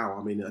in the shower.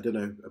 I mean, I don't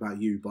know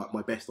about you, but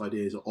my best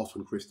ideas are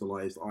often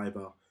crystallized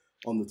either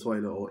on the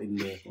toilet or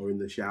in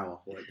the shower,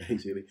 like,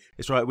 basically.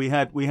 It's right. We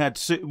had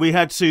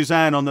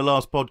Suzanne on the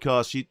last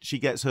podcast. She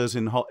gets hers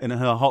in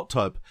her hot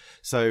tub.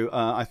 So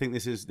I think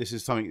this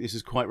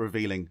is quite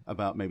revealing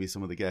about maybe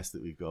some of the guests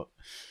that we've got.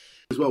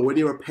 As well, when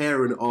you're a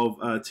parent of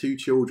 2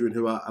 children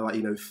who are, like,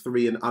 you know,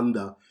 3 and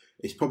under,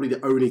 it's probably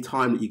the only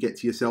time that you get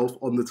to yourself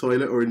on the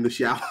toilet or in the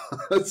shower.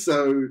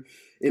 So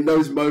in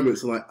those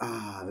moments, I'm like,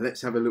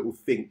 let's have a little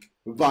think.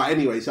 But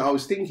anyway, so I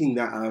was thinking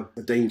that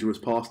a dangerous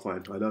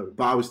pastime, I know,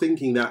 but I was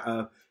thinking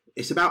that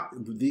it's about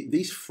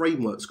these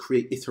frameworks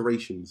create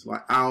iterations.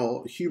 Like,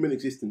 our human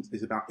existence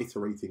is about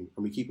iterating,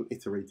 and we keep on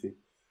iterating.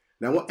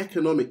 Now, what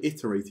economic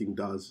iterating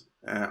does,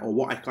 or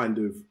what I kind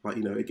of, like,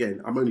 you know,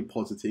 again, I'm only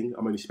positing,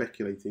 I'm only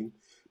speculating,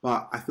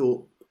 but I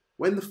thought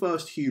when the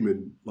first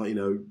human, like, you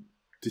know,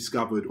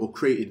 discovered or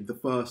created the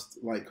first,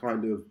 like,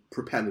 kind of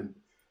propellant,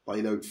 like,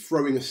 you know,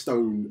 throwing a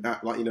stone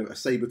at, like, you know, a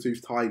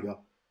saber-toothed tiger,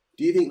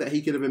 do you think that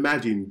he could have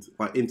imagined,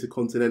 like,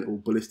 intercontinental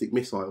ballistic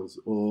missiles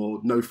or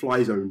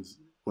no-fly zones?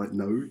 Like,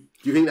 no. Do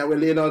you think that when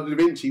Leonardo da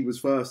Vinci was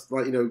first,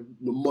 like, you know,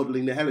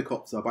 modelling the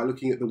helicopter by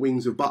looking at the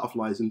wings of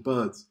butterflies and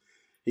birds,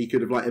 he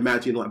could have, like,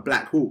 imagined, like,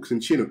 Black Hawks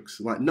and Chinooks?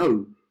 Like,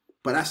 no.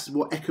 But that's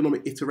what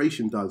economic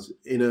iteration does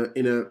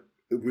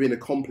within a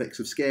complex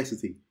of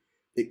scarcity.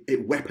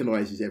 it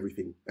weaponizes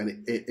everything,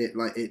 and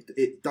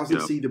it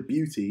doesn't see the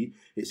beauty.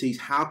 It sees,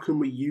 how can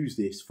we use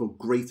this for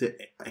greater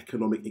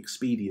economic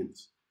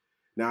expedience?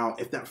 Now,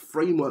 if that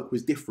framework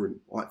was different,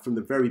 like from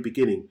the very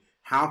beginning,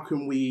 how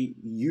can we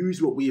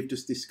use what we have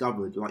just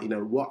discovered, like, you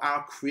know, what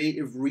our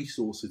creative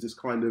resources just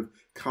kind of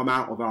come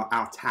out of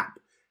our tap?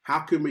 How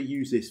can we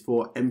use this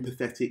for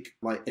empathetic,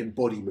 like,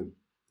 embodiment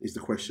is the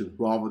question,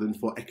 rather than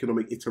for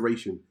economic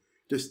iteration?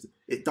 Just,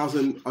 it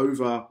doesn't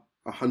over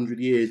 100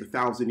 years,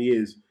 1,000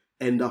 years,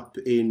 end up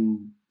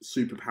in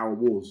superpower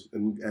wars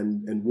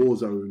and war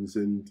zones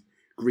and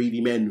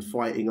greedy men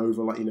fighting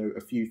over, like, you know,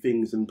 a few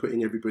things and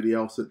putting everybody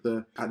else at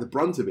the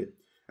brunt of it.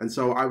 And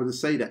so I would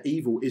say that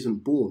evil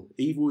isn't born.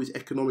 Evil is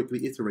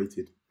economically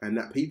iterated, and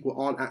that people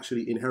aren't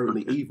actually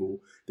inherently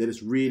evil. They're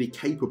just really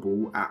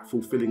capable at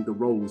fulfilling the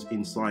roles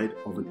inside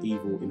of an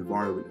evil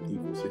environment, an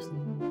evil system.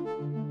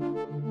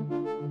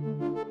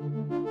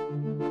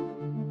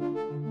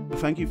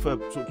 Thank you for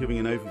sort of giving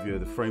an overview of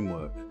the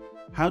framework.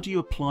 How do you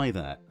apply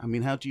that? I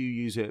mean, how do you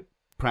use it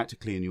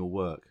practically in your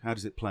work? How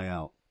does it play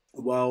out?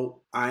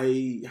 Well,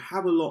 I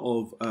have a lot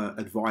of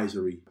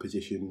advisory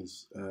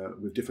positions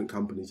with different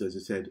companies, as I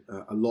said,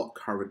 a lot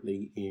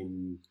currently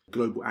in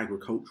global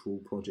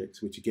agricultural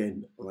projects, which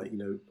again, like, you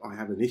know, I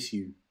have an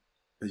issue,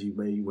 as you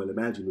may well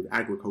imagine, with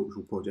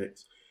agricultural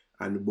projects.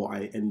 And what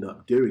I end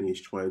up doing is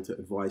trying to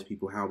advise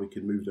people how we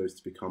can move those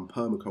to become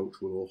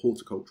permacultural or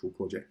horticultural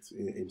projects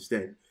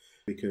instead,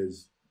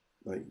 because,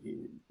 like,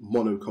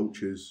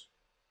 monocultures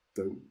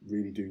don't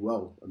really do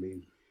well. I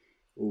mean,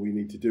 all we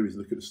need to do is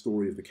look at the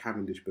story of the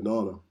Cavendish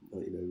banana,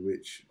 you know,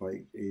 which,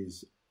 like,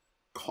 is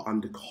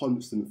under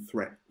constant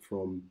threat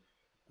from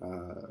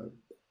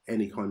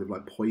any kind of,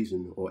 like,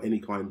 poison or any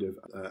kind of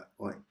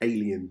like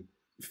alien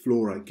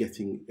flora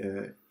getting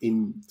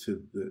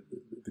into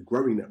the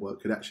growing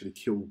network could actually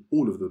kill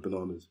all of the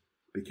bananas,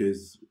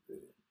 because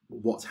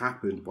what's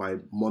happened by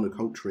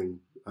monoculturing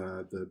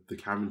the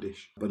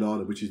Cavendish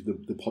banana, which is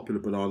the popular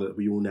banana that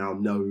we all now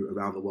know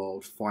around the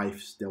world,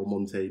 Fife's, Del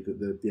Monte,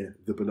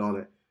 the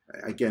banana.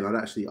 Again, I'd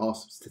actually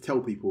ask to tell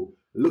people,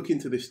 look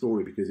into this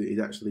story, because it is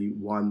actually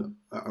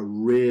a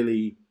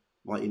really,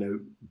 like, you know,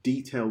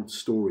 detailed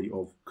story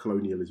of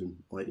colonialism,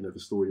 like, you know, the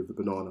story of the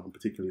banana, and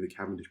particularly the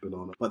Cavendish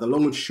banana. But the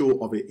long and short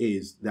of it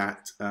is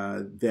that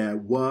there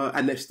were,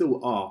 and there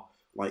still are,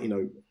 like, you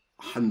know,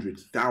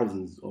 hundreds,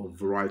 thousands of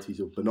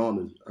varieties of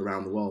bananas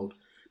around the world.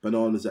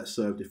 Bananas that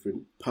serve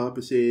different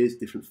purposes,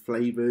 different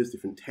flavors,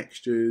 different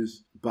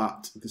textures.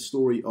 But the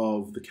story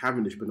of the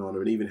Cavendish banana,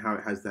 and even how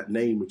it has that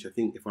name, which I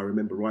think, if I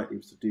remember rightly,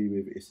 was to do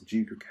with, it's the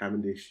Duke of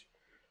Cavendish,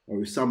 or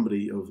was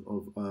somebody of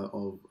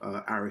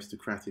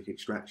aristocratic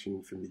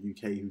extraction from the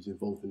UK who's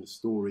involved in the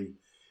story.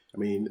 I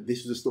mean,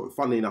 this was a story,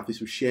 funnily enough,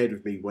 this was shared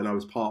with me when I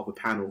was part of a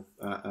panel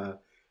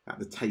at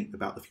the Tate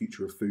about the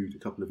future of food a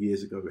couple of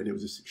years ago, and it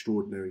was just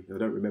extraordinary. I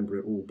don't remember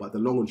it all, but the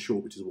long and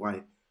short, which is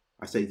why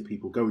I say to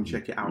people, go and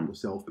check it out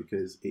yourself,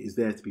 because it is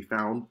there to be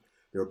found.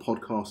 There are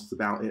podcasts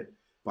about it,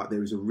 but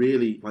there is a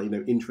really, like, you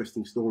know,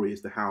 interesting story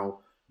as to how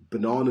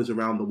bananas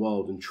around the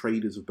world and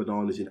traders of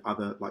bananas in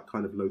other, like,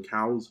 kind of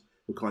locales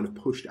were kind of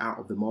pushed out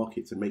of the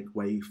market to make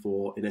way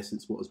for, in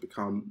essence, what has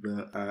become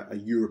a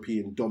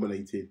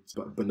European-dominated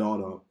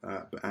banana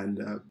and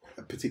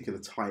a particular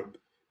type.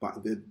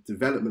 But the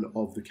development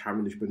of the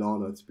Cavendish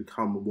banana to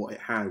become what it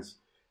has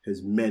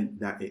meant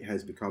that it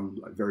has become,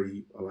 like,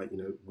 very, like, you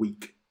know,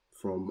 weak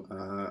from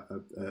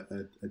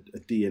a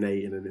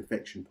DNA and an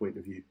infection point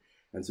of view.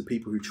 And so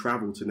people who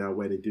travel to now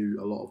where they do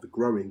a lot of the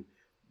growing,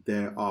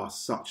 there are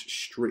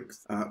such strict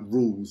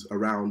rules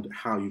around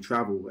how you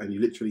travel, and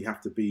you literally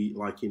have to be,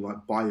 like, in,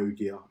 like, bio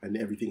gear, and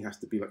everything has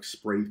to be, like,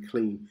 sprayed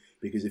clean,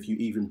 because if you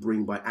even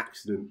bring by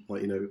accident,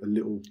 like, you know, a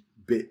little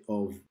bit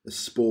of a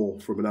spore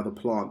from another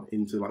plant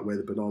into, like, where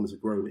the bananas are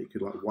grown, it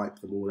could, like, wipe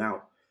them all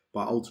out.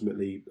 But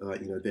ultimately,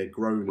 you know, they're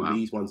grown, and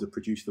these ones are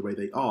produced the way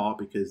they are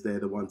because they're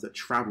the ones that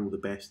travel the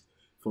best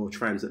for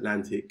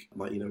transatlantic,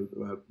 like, you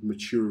know,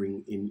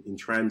 maturing in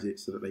transit,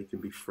 so that they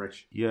can be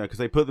fresh. Yeah, because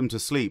they put them to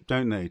sleep,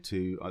 don't they?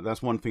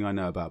 That's one thing I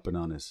know about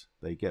bananas.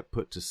 They get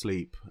put to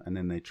sleep and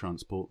then they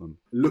transport them.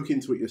 Look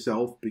into it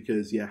yourself,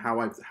 because how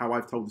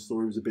I've told the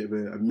story was a bit of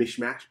a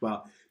mishmash,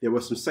 but there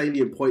were some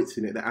salient points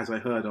in it that, as I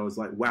heard, I was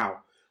like, wow,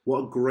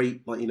 what a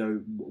great, like, you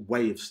know,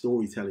 way of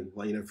storytelling,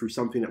 like, you know, through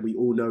something that we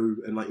all know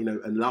and, like, you know,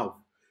 and love.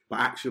 But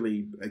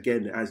actually,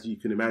 again, as you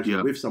can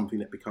imagine, with something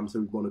that becomes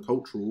so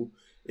monocultural,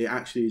 it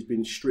actually has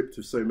been stripped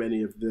of so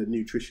many of the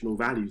nutritional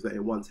values that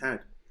it once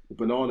had. The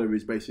banana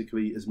is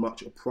basically as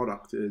much a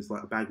product as,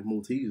 like, a bag of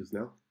Maltesers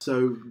now.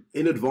 So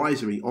in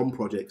advisory on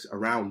projects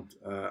around,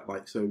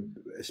 so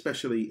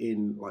especially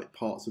in, like,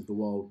 parts of the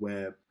world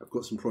where I've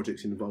got some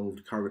projects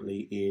involved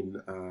currently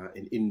in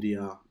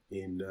India,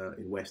 in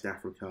West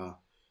Africa,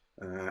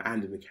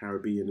 and in the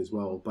Caribbean as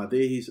well. But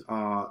these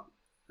are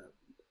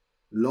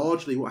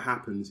largely what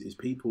happens is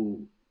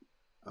people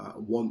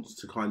want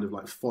to kind of,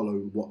 like, follow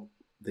what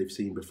they've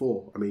seen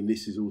before. I mean,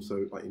 this is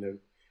also, like, you know,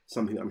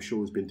 something that I'm sure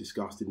has been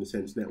discussed in the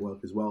Sense Network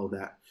as well,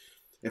 that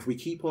if we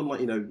keep on, like,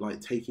 you know, like,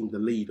 taking the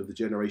lead of the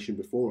generation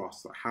before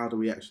us, like, how do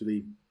we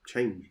actually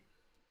change?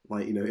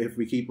 Like, you know, if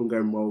we keep on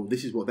going, well,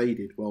 this is what they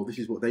did, well, this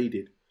is what they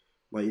did,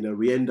 like, you know,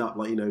 we end up,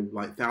 like, you know,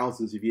 like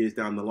thousands of years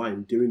down the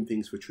line doing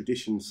things for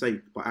tradition's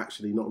sake, but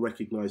actually not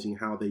recognizing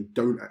how they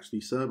don't actually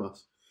serve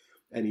us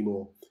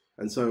anymore.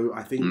 And so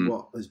I think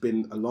what has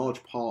been a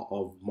large part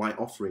of my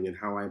offering and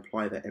how I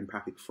apply that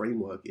empathic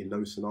framework in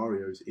those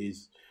scenarios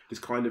is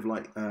just kind of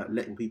like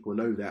letting people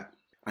know that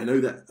I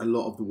know that a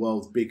lot of the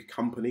world's big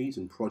companies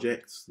and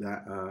projects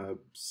that,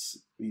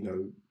 you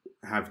know,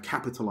 have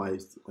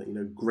capitalized, you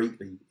know,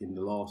 greatly in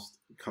the last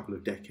couple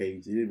of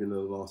decades, even in the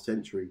last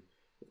century.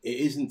 It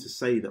isn't to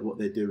say that what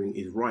they're doing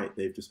is right.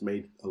 They've just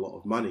made a lot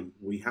of money.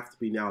 We have to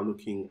be now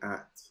looking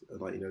at,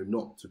 like, you know,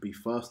 not to be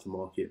first to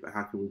market, but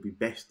how can we be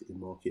best in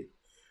market?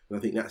 And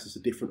I think that's just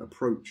a different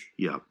approach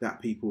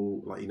that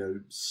people, like, you know,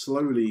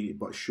 slowly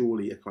but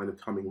surely are kind of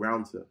coming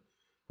round to.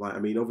 Like, I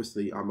mean,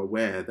 obviously, I'm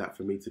aware that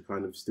for me to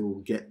kind of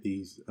still get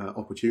these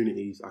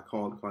opportunities, I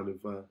can't kind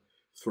of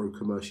throw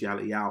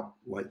commerciality out,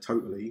 like,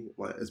 totally,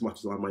 like, as much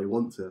as I may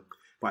want to.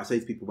 But I say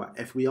to people, but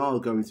if we are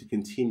going to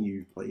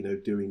continue, like, you know,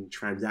 doing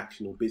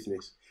transactional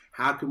business,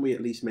 how can we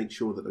at least make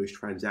sure that those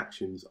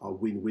transactions are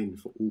win-win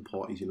for all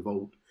parties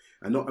involved?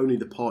 And not only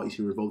the parties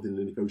who are involved in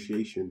the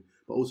negotiation,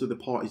 but also the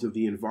parties of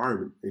the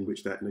environment in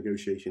which that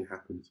negotiation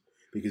happens.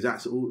 Because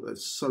that's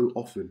so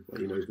often,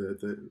 you know,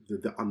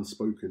 the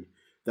unspoken.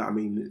 That, I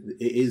mean,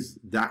 it is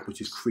that which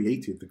has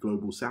created the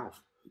global south.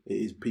 It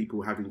is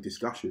people having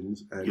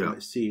discussions and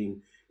like,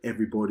 seeing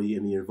everybody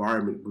in the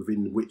environment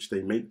within which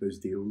they make those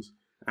deals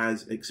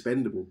as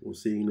expendable, or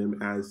seeing them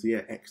as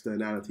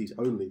externalities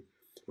only.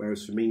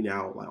 Whereas for me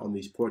now, like on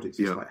these projects,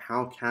 it's like,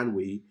 how can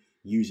we,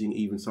 using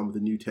even some of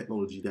the new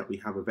technology that we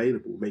have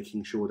available,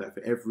 making sure that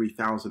for every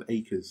 1,000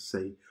 acres,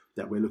 say,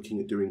 that we're looking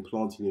at doing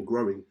planting and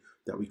growing,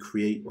 that we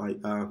create like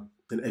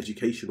an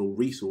educational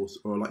resource,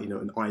 or like, you know,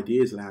 an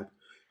ideas lab.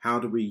 How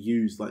do we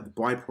use like the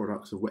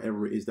byproducts of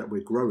whatever it is that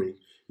we're growing,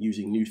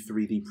 using new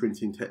 3D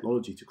printing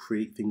technology to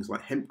create things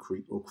like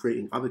hempcrete, or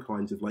creating other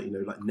kinds of, like, you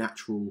know, like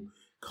natural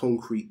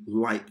concrete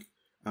like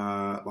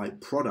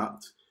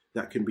product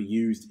that can be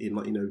used in,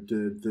 like, you know,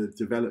 the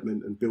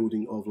development and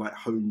building of like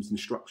homes and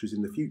structures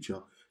in the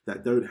future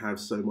that don't have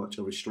so much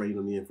of a strain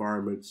on the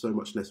environment, so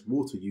much less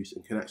water use,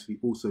 and can actually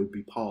also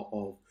be part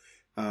of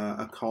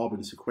a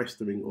carbon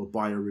sequestering or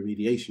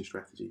bioremediation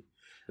strategy.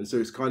 And so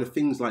it's kind of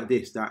things like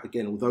this that,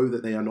 again, although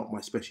that they are not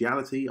my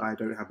speciality, I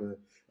don't have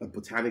a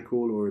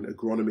botanical or an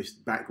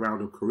agronomist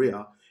background or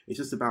career. It's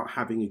just about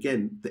having,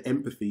 again, the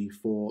empathy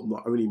for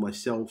not only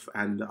myself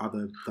and the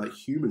other like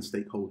human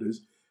stakeholders,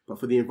 but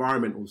for the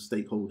environmental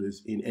stakeholders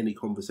in any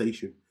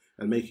conversation,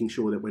 and making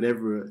sure that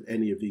whenever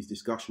any of these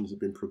discussions have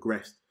been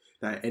progressed,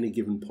 that at any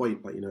given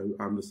point, like, you know,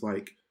 I'm just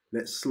like,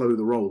 let's slow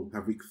the roll.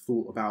 Have we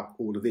thought about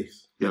all of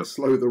this? Let's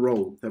slow the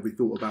roll. Have we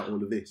thought about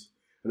all of this?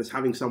 And it's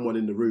having someone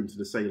in the room to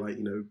just say, like,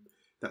 you know,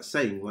 that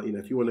saying, like, you know,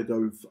 if you want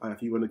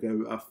to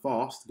go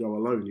fast, go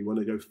alone. You want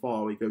to go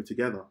far, we go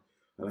together.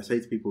 And I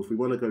say to people, if we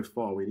want to go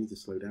far, we need to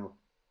slow down.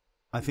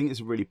 I think it's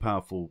a really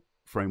powerful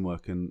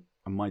framework, and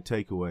my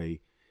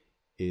takeaway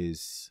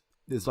is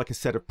there's like a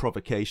set of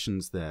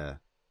provocations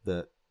there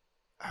that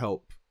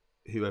help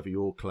whoever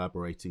you're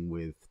collaborating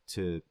with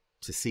to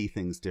see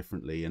things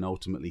differently and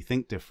ultimately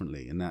think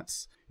differently. And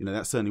that's, you know,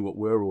 that's certainly what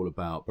we're all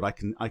about. But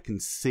I can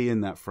see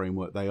in that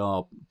framework, they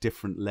are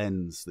different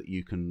lens that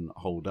you can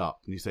hold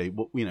up. And you say,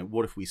 well, you know,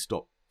 what if we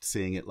stopped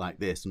seeing it like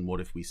this? And what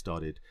if we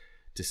started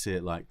to see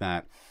it like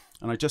that?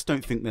 And I just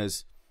don't think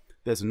there's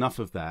enough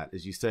of that.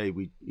 As you say,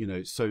 we, you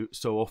know, so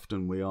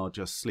often we are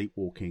just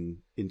sleepwalking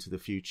into the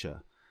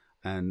future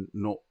and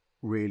not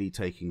really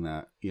taking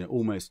that, you know,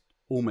 almost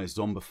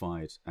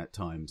zombified at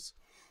times,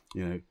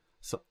 you know,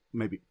 so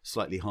maybe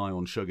slightly high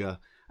on sugar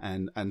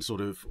and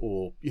sort of,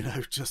 or, you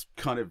know, just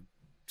kind of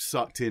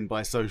sucked in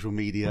by social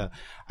media.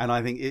 And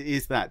I think it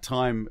is that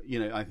time, you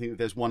know, I think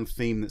there's one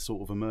theme that's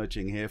sort of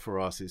emerging here for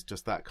us is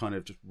just that kind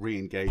of just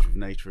re-engage with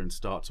nature and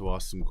start to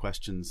ask some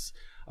questions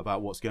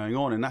about what's going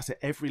on. And that's at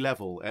every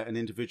level, at an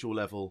individual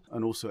level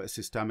and also at a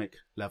systemic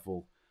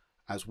level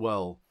as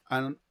well.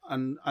 And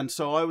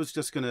so I was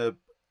just gonna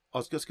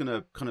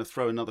kind of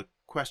throw another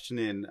question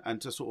in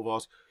and to sort of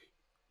ask,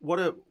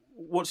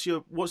 what's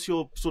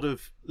your sort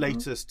of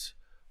latest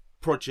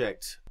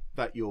project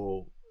that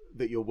you're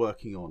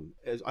working on?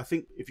 I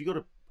think, if you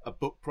got a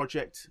book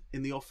project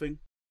in the offing?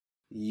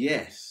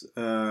 Yes,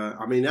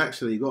 I mean,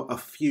 actually got a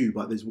few,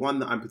 but there's one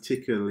that I'm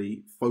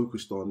particularly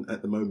focused on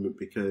at the moment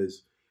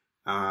because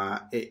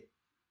it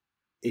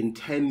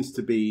intends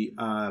to be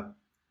a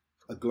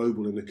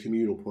global and a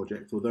communal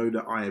project. Although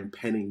that I am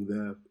penning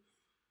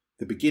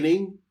the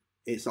beginning,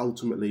 it's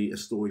ultimately a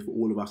story for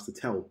all of us to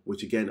tell,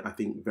 which again, I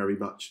think very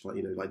much like,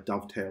 you know, like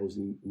dovetails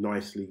and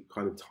nicely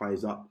kind of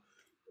ties up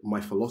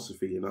my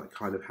philosophy and like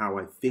kind of how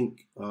I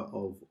think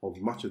of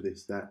much of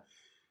this, that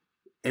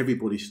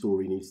everybody's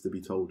story needs to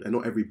be told, and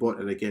not everybody.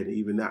 And again,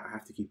 even that I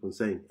have to keep on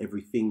saying,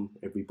 everything,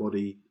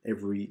 everybody,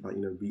 like,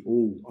 you know, we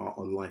all are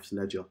on life's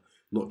ledger,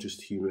 not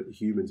just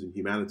humans and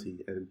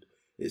humanity. And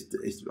it's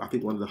I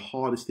think one of the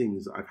hardest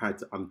things I've had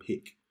to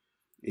unpick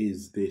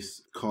is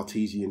this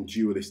Cartesian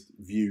dualist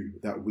view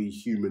that we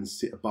humans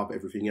sit above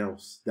everything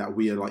else, that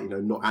we are like,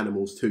 not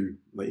animals too.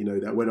 Like,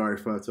 that when I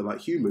refer to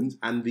like humans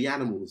and the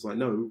animals, like,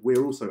 no,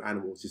 we're also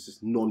animals, it's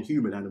just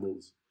non-human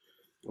animals.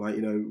 Like,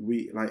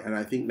 and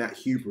I think that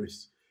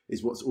hubris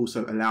is what's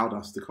also allowed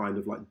us to kind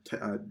of like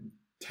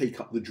take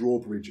up the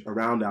drawbridge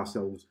around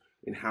ourselves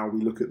in how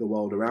we look at the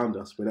world around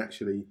us, when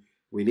actually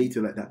we need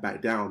to let that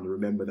back down and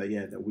remember that,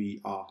 that we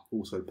are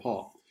also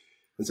part.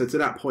 And so to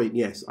that point,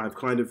 yes, I've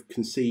kind of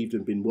conceived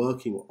and been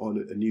working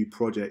on a new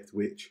project,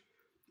 which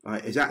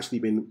has actually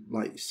been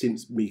like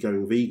since me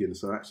going vegan.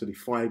 So actually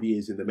 5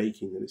 years in the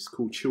making, and it's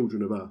called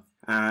Children of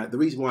Earth. The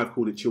reason why I've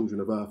called it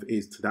Children of Earth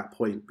is to that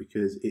point,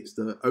 because it's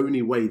the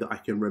only way that I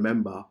can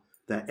remember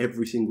that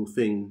every single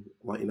thing,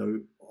 like,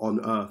 on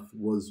Earth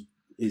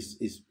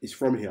is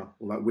from here.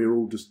 Like, we're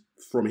all just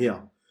from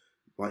here.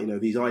 Like,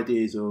 these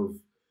ideas of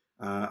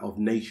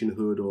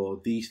nationhood,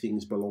 or these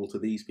things belong to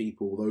these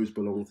people, those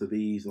belong to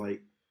these,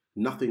 like,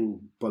 nothing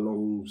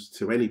belongs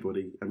to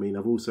anybody. I mean,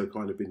 I've also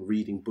kind of been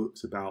reading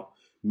books about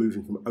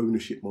moving from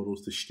ownership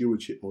models to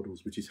stewardship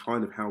models, which is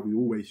kind of how we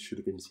always should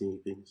have been seeing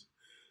things,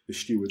 as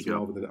stewards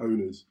rather than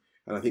owners.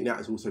 And I think that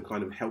has also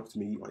kind of helped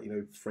me, like,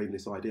 frame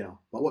this idea.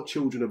 But what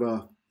Children of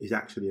Earth is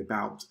actually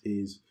about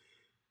is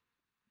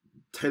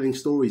telling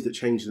stories that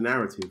change the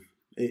narrative.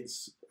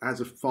 It's,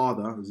 as a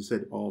father, as I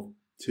said, of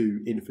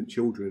 2 infant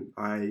children,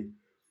 I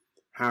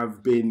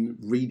have been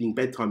reading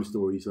bedtime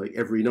stories like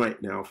every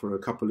night now for a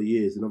couple of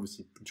years. And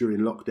obviously during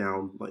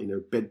lockdown, like,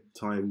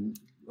 bedtime,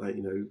 like,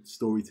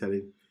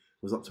 storytelling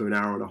was up to an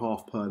hour and a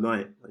half per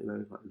night,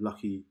 like,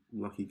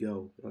 lucky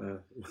girl.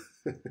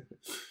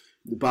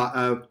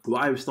 But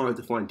what I was starting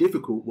to find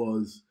difficult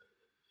was,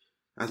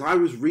 as I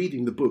was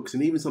reading the books,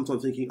 and even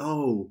sometimes thinking,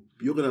 oh,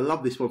 you're going to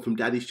love this one from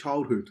Daddy's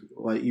childhood.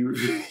 Like, you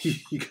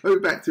go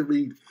back to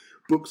read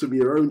books from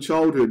your own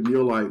childhood, and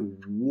you're like,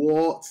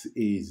 what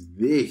is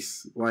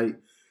this? Like,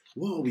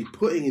 what are we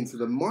putting into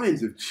the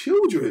minds of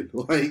children?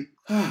 I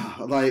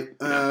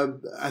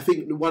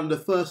think one of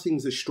the first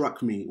things that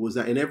struck me was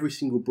that in every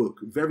single book,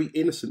 very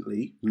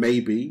innocently,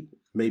 maybe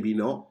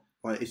not,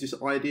 like, it's this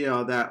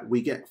idea that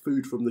we get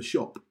food from the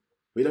shop.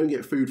 We don't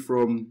get food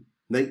from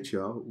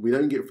nature. We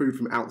don't get food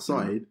from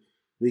outside.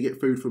 We get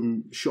food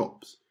from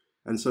shops.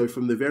 And so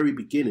from the very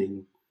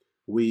beginning,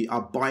 we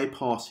are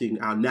bypassing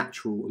our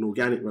natural and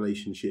organic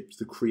relationships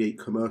to create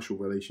commercial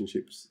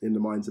relationships in the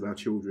minds of our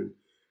children.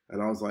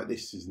 And I was like,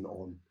 this isn't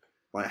on.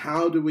 Like,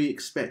 how do we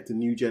expect a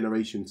new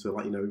generation to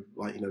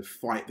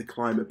fight the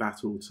climate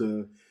battle,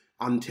 to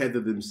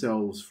untether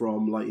themselves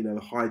from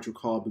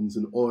hydrocarbons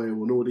and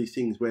oil and all these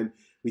things, when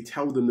we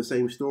tell them the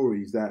same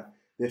stories, that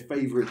their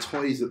favorite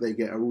toys that they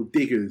get are all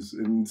diggers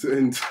and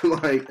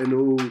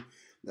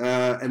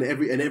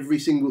every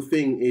single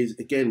thing is,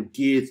 again,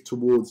 geared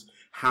towards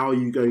how are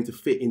you going to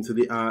fit into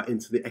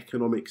the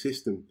economic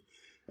system.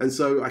 And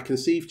so I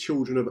conceived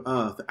Children of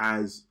Earth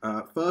as,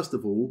 first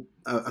of all,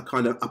 a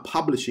kind of a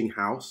publishing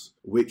house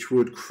which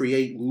would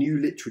create new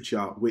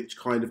literature which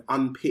kind of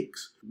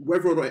unpicks,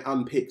 whether or not it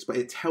unpicks, but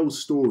it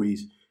tells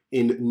stories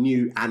in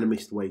new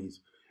animist ways,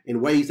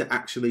 in ways that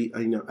actually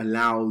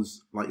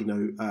allows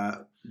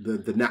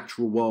the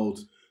natural world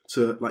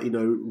to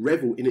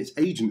revel in its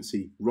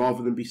agency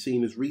rather than be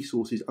seen as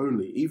resources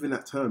only. Even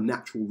that term,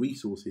 natural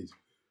resources,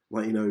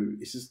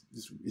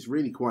 it's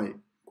really quite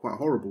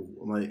horrible.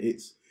 Like,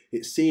 it's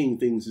seeing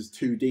things as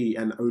 2D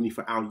and only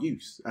for our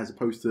use, as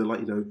opposed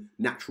to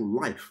natural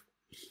life.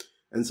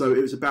 And so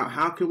it was about,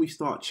 how can we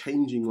start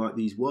changing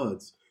these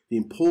words, the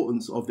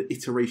importance of the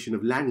iteration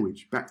of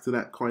language, back to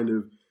that kind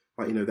of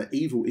that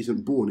evil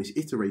isn't born, it's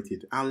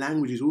iterated. Our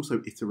language is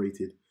also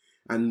iterated.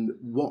 And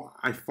what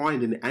I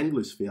find in the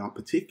Anglosphere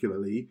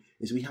particularly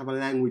is we have a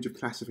language of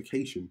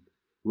classification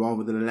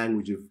rather than a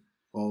language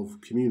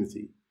of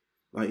community.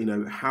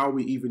 How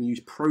we even use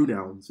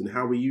pronouns and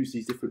how we use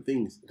these different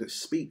things, that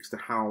speaks to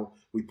how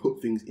we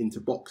put things into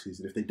boxes.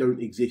 And if they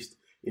don't exist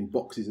in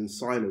boxes and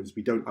silos,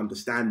 we don't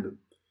understand them.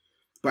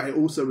 But it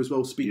also as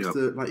well speaks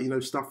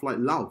to stuff like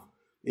love.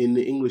 In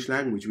the English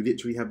language, we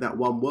literally have that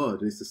one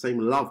word, and it's the same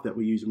love that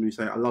we use when we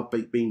say, I love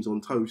baked beans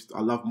on toast, I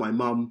love my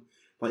mum,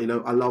 I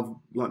love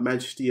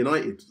Manchester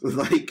United.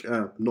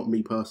 Not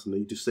me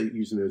personally, just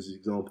using those as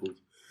examples.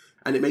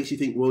 And it makes you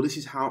think, well, this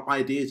is how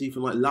ideas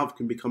even like love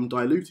can become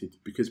diluted,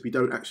 because we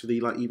don't actually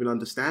even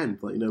understand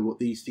what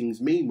these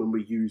things mean when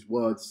we use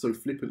words so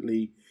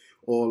flippantly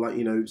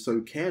or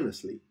so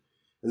carelessly.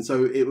 And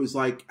so it was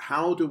like,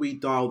 how do we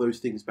dial those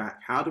things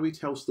back? How do we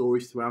tell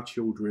stories to our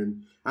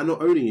children, and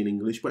not only in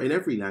English but in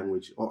every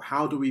language? Or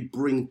how do we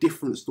bring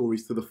different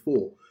stories to the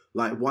fore,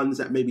 like ones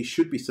that maybe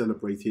should be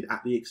celebrated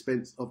at the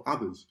expense of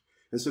others?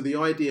 And so the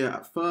idea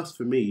at first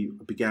for me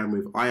began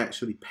with, I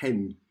actually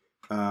penned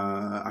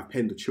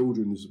a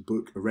children's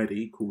book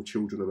already called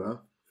Children of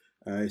Earth.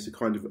 It's a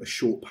kind of a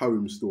short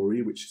poem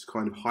story which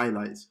kind of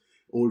highlights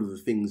all of the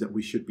things that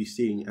we should be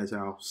seeing as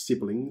our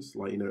siblings,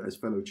 as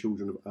fellow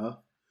children of Earth.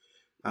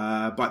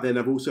 But then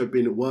I've also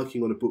been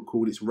working on a book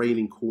called It's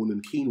Raining Corn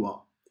and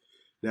Quinoa.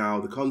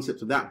 Now, the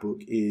concept of that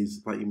book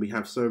is like we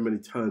have so many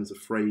turns of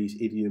phrase,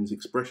 idioms,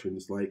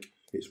 expressions, like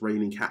it's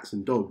raining cats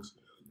and dogs.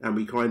 And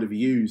we kind of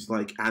use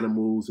like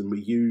animals and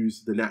we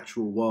use the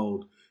natural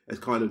world as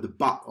kind of the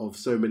butt of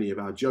so many of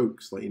our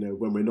jokes. Like,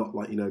 when we're not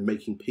like,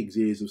 making pig's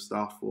ears of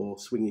stuff or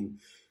swinging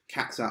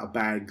cats out of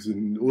bags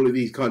and all of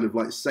these kind of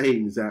like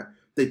sayings that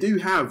they do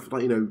have,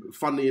 like,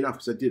 funnily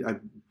enough, because I've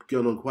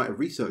gone on quite a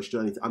research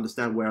journey to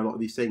understand where a lot of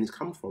these sayings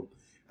come from.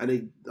 And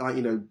they,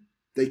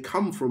 they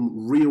come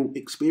from real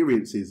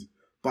experiences,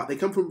 but they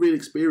come from real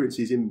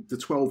experiences in the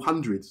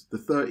 1200s, the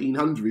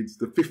 1300s,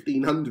 the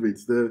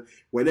 1500s, the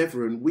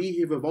whenever, and we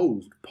have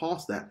evolved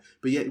past that,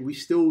 but yet we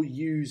still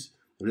use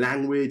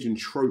language and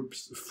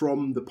tropes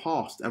from the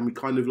past, and we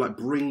kind of like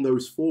bring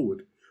those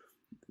forward.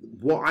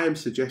 What I am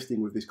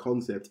suggesting with this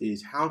concept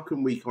is how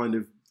can we kind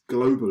of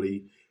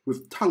globally,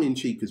 with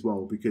tongue-in-cheek as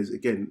well, because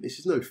again, this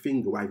is no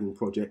finger-wagging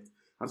project.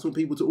 I just want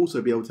people to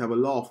also be able to have a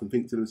laugh and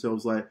think to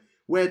themselves like,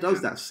 where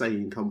does that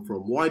saying come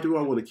from? Why do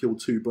I want to kill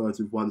two birds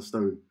with one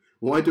stone?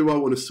 Why do I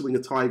want to swing a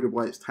tiger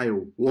by its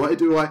tail? Why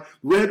do I,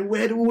 where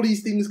do all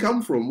these things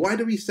come from? Why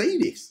do we say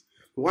this?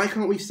 Why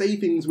can't we say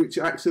things which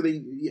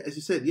actually, as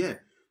you said,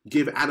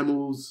 give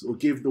animals or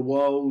give the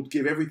world,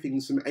 give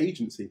everything some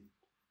agency?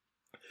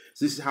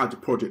 So this is how the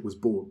project was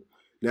born.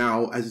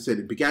 Now, as I said,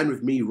 it began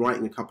with me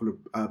writing a couple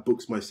of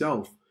books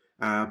myself.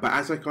 But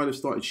as I kind of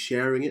started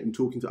sharing it and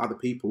talking to other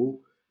people,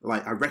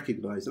 like I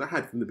recognized, and I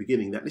had from the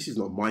beginning, that this is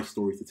not my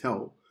story to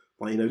tell.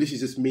 Like, this is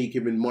just me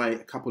giving my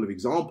couple of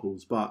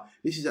examples, but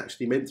this is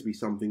actually meant to be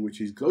something which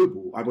is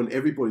global. I want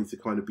everybody to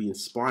kind of be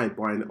inspired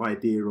by an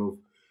idea of,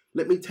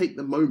 let me take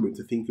the moment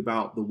to think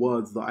about the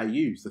words that I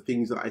use, the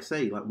things that I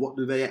say, like what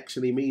do they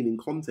actually mean in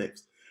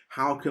context?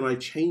 How can I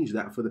change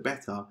that for the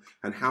better?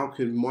 And how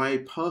can my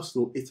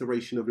personal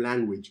iteration of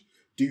language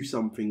do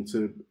something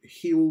to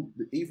heal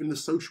even the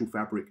social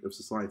fabric of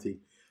society?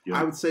 Yeah.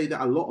 I would say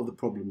that a lot of the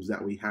problems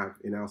that we have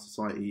in our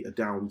society are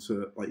down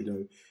to, like,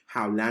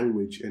 how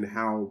language and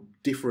how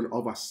different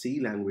of us see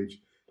language,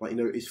 like,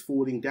 is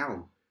falling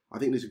down. I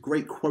think there's a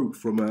great quote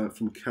from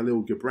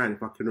Khalil Gibran,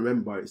 if I can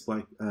remember. It's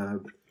like,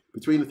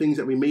 between the things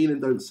that we mean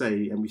and don't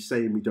say, and we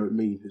say and we don't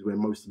mean, is where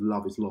most of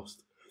love is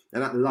lost.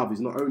 And that love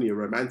is not only a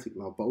romantic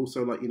love, but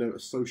also like, a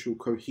social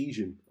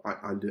cohesion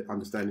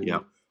understanding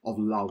of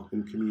love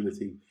and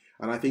community.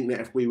 And I think that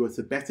if we were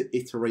to better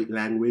iterate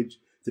language,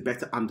 to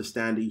better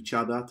understand each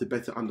other,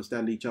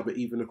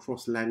 even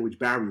across language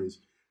barriers,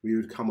 we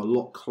would come a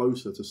lot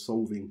closer to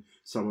solving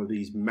some of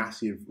these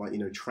massive, like,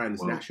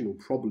 transnational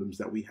problems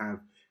that we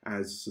have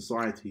as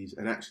societies,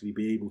 and actually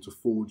be able to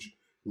forge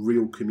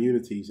real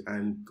communities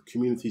and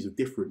communities of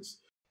difference.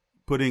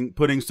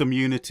 Putting some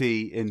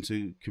unity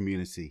into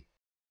community.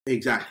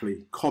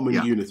 Exactly.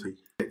 Common unity.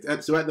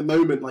 So at the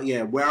moment,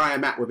 like, where I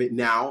am at with it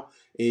now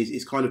is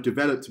it's kind of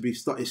developed to be,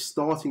 it's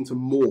starting to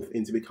morph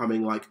into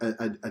becoming like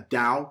a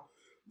DAO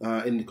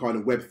in the kind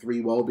of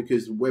Web3 world,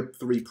 because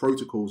Web3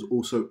 protocols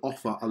also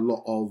offer a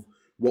lot of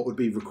what would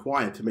be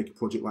required to make a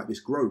project like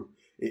this grow.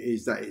 It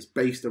is that it's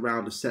based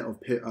around a set of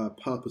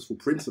purposeful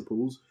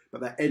principles,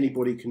 but that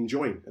anybody can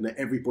join and that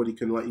everybody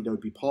can, like,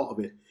 be part of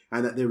it,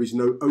 and that there is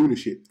no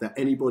ownership, that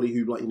anybody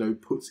who,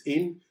 like, puts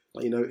in,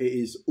 like, it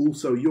is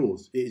also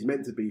yours. It is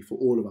meant to be for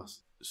all of us.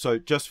 So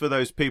just for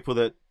those people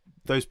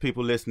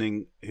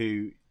listening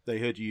who they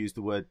heard you use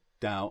the word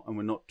DAO, and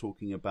we're not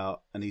talking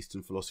about an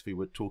Eastern philosophy,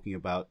 we're talking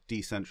about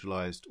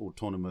decentralized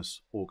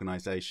autonomous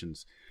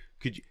organizations.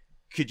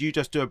 Could you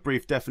just do a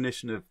brief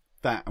definition of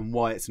that and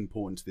why it's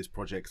important to this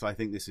project? Because I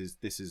think this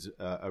is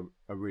a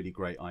really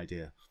great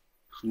idea.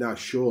 No,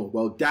 sure.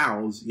 Well,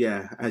 DAOs,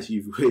 as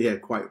you've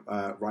quite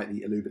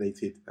rightly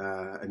illuminated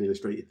and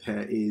illustrated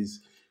there, is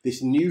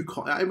this new,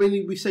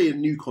 we say a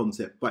new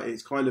concept, but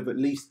it's kind of at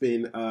least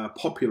been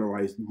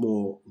popularized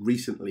more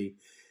recently.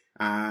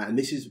 And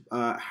this is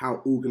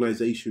how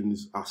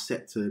organizations are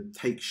set to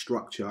take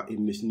structure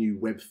in this new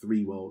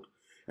Web3 world.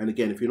 And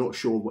again, if you're not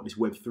sure what this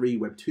Web3,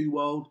 Web2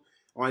 world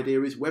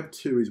idea is,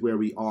 Web2 is where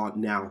we are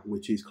now,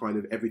 which is kind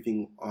of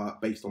everything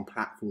based on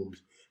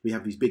platforms. We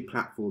have these big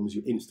platforms,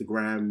 your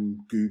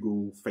Instagram,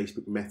 Google,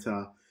 Facebook,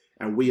 Meta,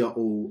 and we are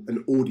all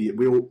an audience.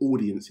 We're all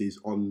audiences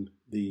on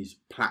these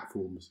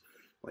platforms.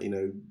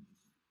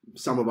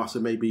 Some of us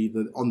are maybe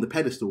on the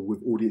pedestal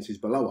with audiences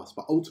below us,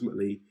 but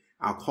ultimately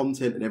our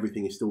content and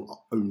everything is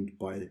still owned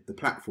by the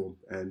platform,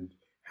 and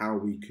how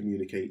we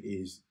communicate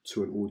is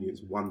to an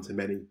audience, one to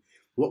many.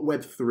 What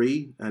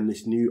Web3 and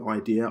this new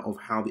idea of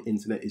how the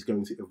internet is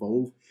going to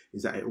evolve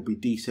is that it will be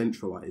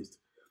decentralized.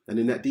 And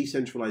in that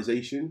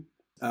decentralization,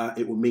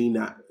 it will mean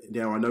that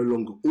there are no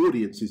longer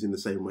audiences in the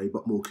same way,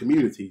 but more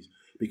communities,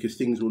 because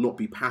things will not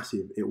be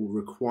passive. It will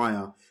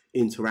require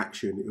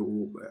interaction. It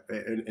will,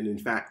 and in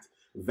fact,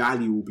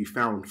 value will be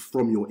found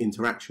from your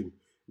interaction,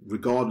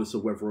 regardless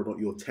of whether or not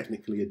you're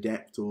technically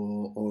adept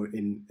or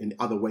in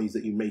other ways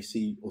that you may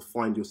see or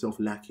find yourself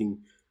lacking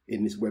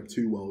in this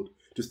Web2 world.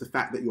 Just the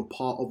fact that you're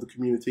part of the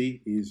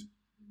community is,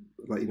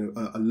 like,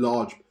 a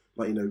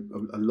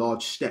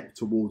large step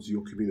towards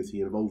your community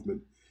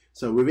involvement.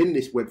 So within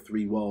this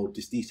Web3 world,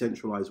 this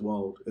decentralized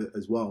world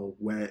as well,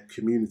 where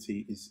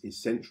community is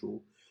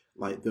central,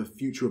 like the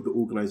future of the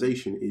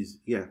organization is,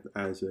 yeah,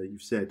 as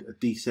you've said, a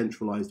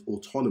decentralized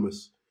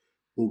autonomous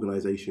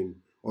organization,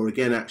 or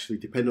again, actually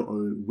dependent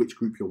on which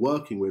group you're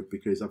working with,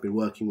 because I've been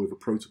working with a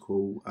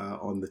protocol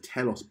on the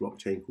Telos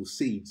blockchain called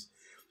Seeds,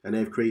 and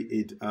they've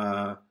created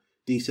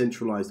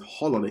decentralized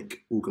holonic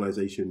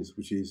organizations,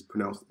 which is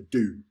pronounced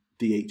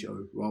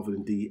DHO rather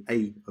than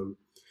DAO.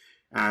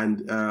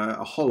 And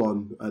a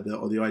holon,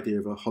 or the idea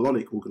of a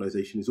holonic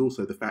organization, is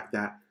also the fact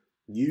that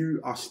you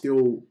are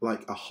still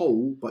like a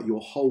whole, but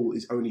your whole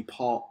is only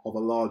part of a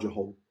larger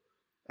whole.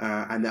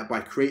 And that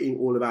by creating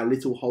all of our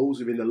little holes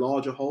within the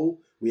larger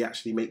whole, we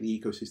actually make the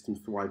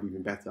ecosystem thrive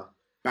even better.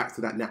 Back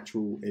to that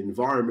natural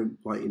environment,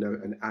 like, you know,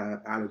 an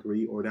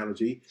allegory or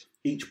analogy,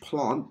 each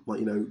plant, like,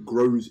 you know,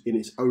 grows in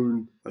its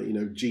own, like, you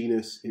know,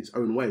 genus, its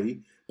own way,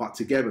 but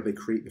together they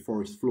create the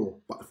forest floor.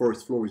 But the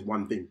forest floor is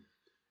one thing,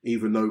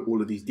 even though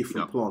all of these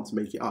different plants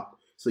make it up.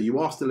 So you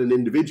are still an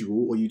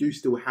individual, or you do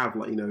still have,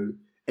 like, you know,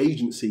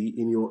 agency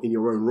in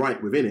your own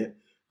right within it,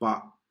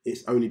 but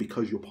it's only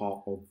because you're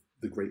part of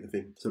the greater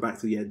thing. So back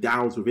to, yeah,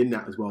 DAOs within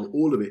that as well.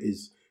 All of it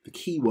is, the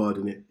key word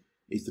in it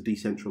is the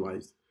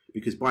decentralized,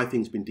 because by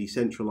things being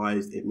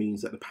decentralized, it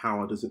means that the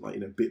power doesn't, like,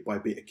 you know, bit by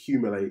bit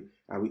accumulate,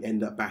 and we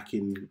end up back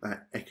in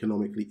that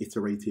economically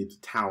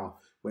iterated tower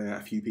where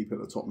a few people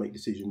at the top make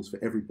decisions for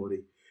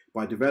everybody.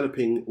 By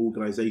developing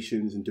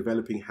organizations and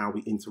developing how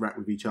we interact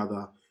with each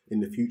other in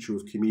the future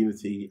of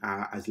community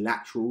as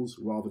laterals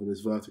rather than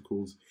as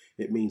verticals,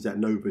 it means that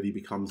nobody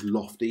becomes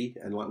lofty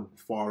and like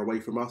far away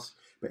from us,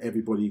 but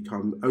everybody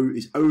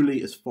is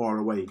only as far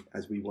away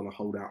as we want to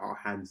hold out our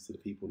hands to the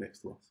people next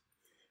to us.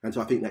 And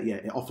so I think that, yeah,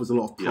 it offers a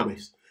lot of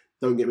promise.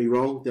 Don't get me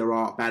wrong, there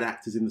are bad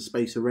actors in the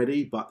space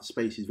already, but the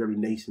space is very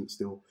nascent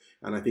still.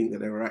 And I think that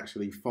there are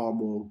actually far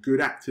more good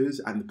actors,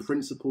 and the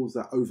principles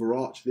that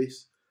overarch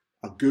this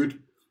are good.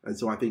 And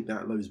so I think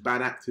that those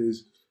bad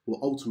actors will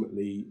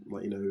ultimately,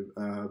 like, you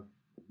know,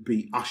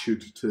 be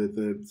ushered to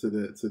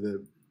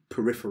the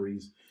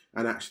peripheries,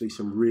 and actually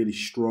some really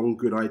strong,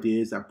 good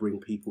ideas that bring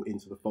people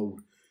into the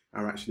fold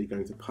are actually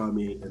going to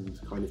permeate and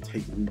kind of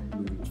take root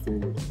moving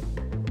forward.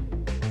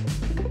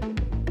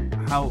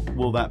 How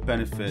will that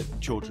benefit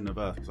Children of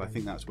Earth? Because I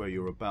think that's where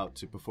you're about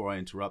to, before I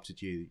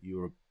interrupted you, you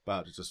were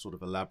about to just sort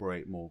of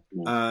elaborate more.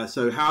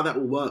 So how that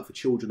will work for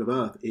Children of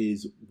Earth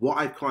is what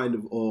I've kind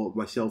of, or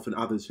myself and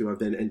others who I've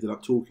then ended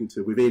up talking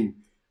to within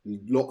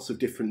lots of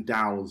different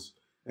DAOs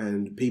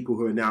and people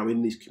who are now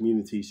in these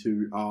communities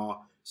who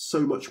are so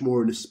much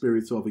more in the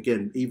spirit of,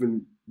 again,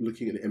 even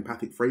looking at the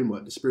empathic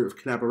framework, the spirit of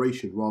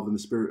collaboration rather than the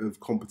spirit of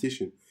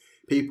competition.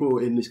 People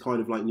in this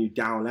kind of like new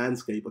DAO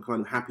landscape are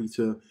kind of happy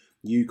to,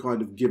 you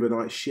kind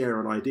of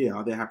share an idea,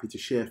 they're happy to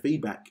share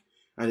feedback.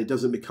 And it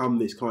doesn't become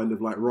this kind of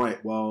like,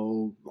 right,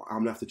 well, I'm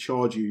going to have to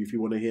charge you if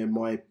you want to hear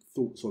my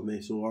thoughts on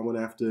this, or I'm going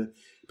to have to,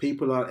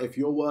 people are, if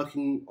you're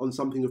working on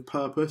something of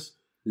purpose,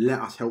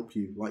 let us help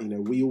you. Like, you know,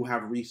 we all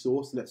have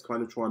resource, let's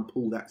kind of try and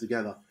pull that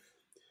together.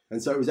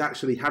 And so it was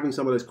actually having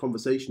some of those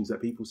conversations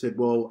that people said,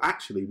 well,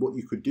 actually, what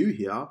you could do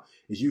here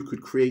is you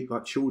could create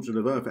like Children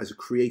of Earth as a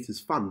creators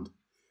fund.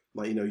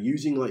 Like, you know,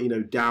 using like, you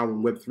know, DAO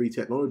and Web3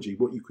 technology,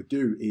 what you could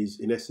do is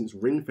in essence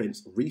ring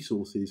fence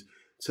resources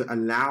to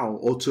allow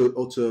or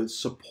to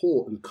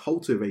support and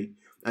cultivate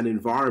an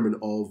environment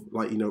of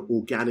like, you know,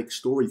 organic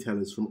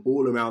storytellers from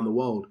all around the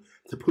world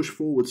to push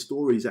forward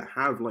stories that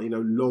have like, you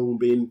know, long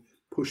been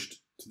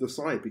pushed to the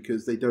side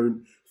because they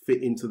don't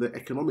fit into the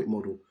economic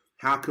model.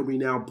 How can we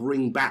now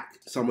bring back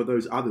some of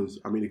those others?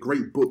 I mean, a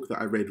great book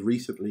that I read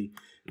recently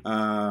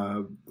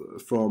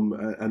from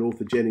an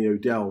author, Jenny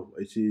Odell,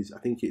 which is, I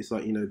think it's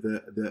like, you know,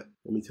 let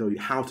me tell you,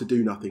 How to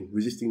Do Nothing,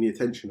 Resisting the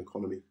Attention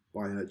Economy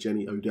by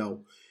Jenny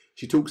Odell.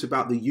 She talks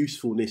about the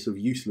usefulness of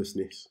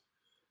uselessness.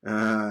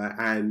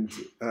 And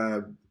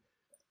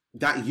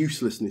that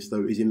uselessness,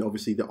 though, is in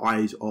obviously the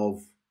eyes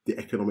of the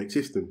economic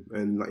system.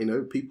 And, like, you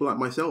know, people like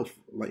myself,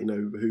 like, you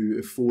know, who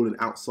have fallen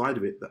outside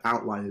of it, the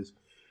outliers,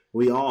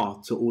 we are,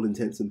 to all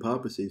intents and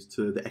purposes,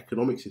 to the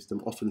economic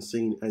system, often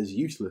seen as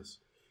useless.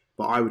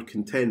 But I would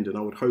contend, and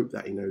I would hope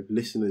that, you know,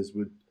 listeners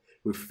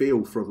would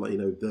feel from, like, you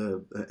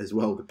know, as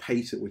well, the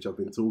pace at which I've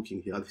been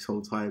talking here this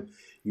whole time,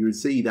 you would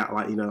see that,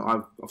 like, you know,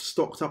 I've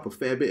stocked up a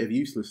fair bit of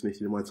uselessness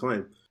in my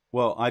time.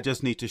 Well, I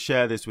just need to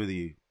share this with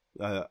you.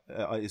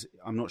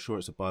 I'm not sure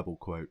it's a Bible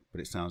quote,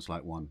 but it sounds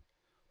like one.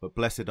 But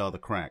blessed are the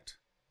cracked,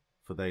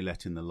 for they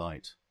let in the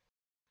light.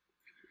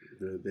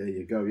 There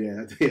you go.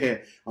 Yeah, yeah.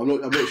 I'm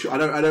not sure. I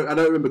don't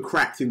remember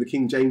cracked in the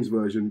King James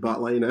version,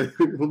 but, like, you know,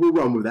 we'll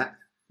run with that.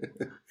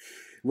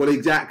 Well,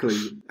 exactly.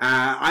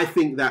 I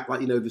think that,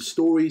 like, you know, the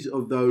stories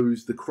of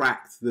those, the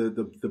cracked,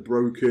 the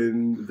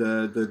broken,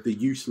 the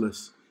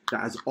useless,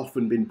 that has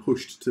often been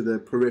pushed to the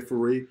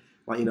periphery.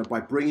 Like, you know, by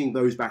bringing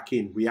those back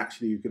in, we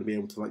actually are going to be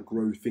able to, like,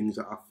 grow things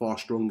that are far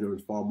stronger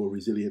and far more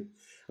resilient.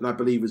 And I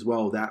believe as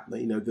well that,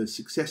 you know, the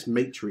success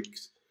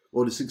matrix,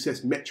 or the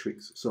success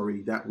metrics,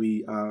 sorry, that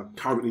we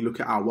currently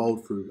look at our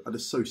world through are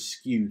just so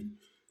skewed.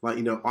 Like,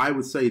 you know, I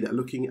would say that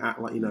looking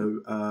at, like, you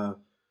know,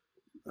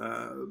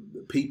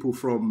 people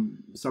from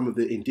some of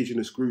the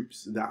indigenous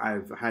groups that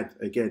I've had,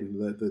 again,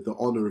 the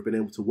honor of being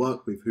able to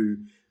work with, who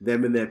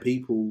them and their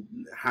people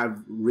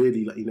have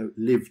really,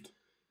 lived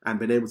and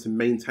been able to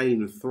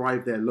maintain and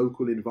thrive their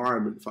local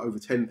environment for over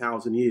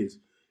 10,000 years.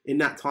 In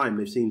that time,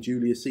 they've seen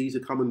Julius Caesar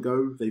come and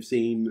go. They've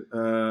seen,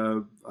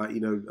 the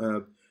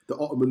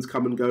Ottomans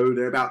come and go.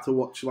 They're about to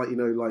watch,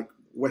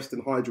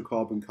 Western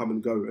hydrocarbon come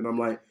and go. And I'm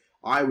like,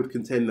 I would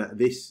contend that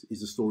this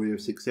is a story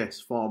of success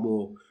far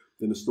more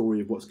than a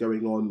story of what's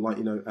going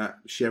on, at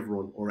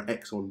Chevron or at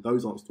Exxon.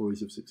 Those aren't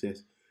stories of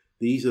success.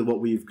 These are what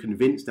we've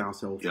convinced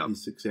ourselves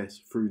is success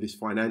through this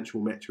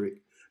financial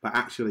metric. But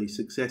actually,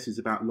 success is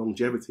about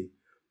longevity.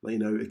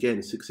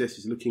 Again, success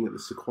is looking at the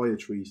sequoia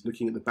trees,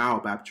 looking at the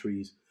baobab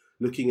trees,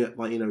 looking at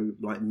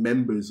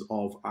members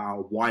of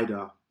our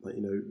wider,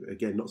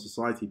 again, not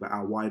society, but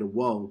our wider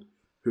world,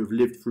 who have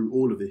lived through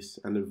all of this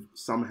and have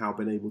somehow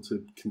been able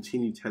to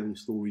continue telling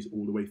stories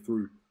all the way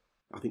through.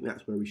 I think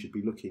that's where we should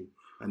be looking.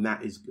 And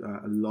that is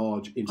a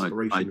large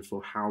inspiration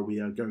for how we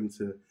are going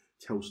to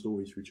tell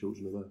stories through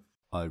Children of Earth.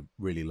 I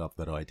really love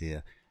that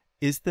idea.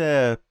 Is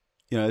there,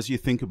 as you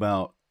think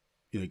about,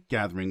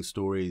 gathering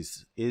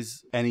stories,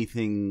 is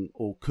anything,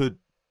 or could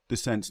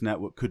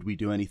we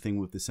do anything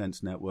with the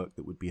Sense Network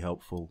that would be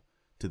helpful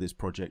to this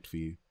project for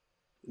you?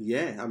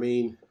 Yeah,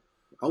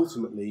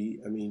 ultimately,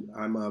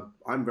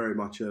 I'm very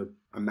much a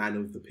man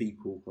of the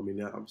people.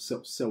 I'm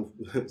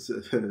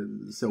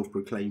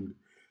self-proclaimed.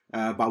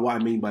 But what I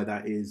mean by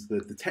that is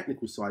the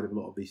technical side of a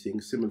lot of these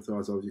things, similar to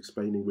as I was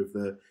explaining with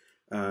the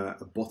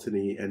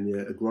botany and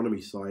the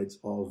agronomy sides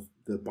of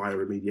the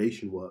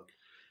bioremediation work,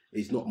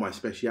 is not my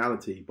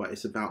speciality, but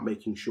it's about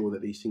making sure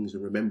that these things are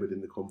remembered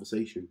in the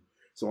conversation.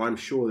 So I'm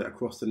sure that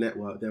across the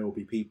network, there will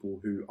be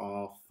people who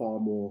are far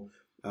more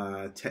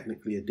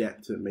technically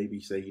adept at maybe,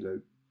 say,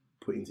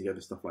 putting together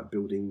stuff like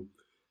building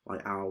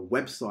our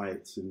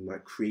websites and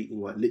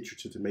creating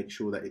literature to make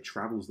sure that it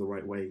travels the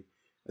right way.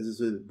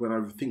 When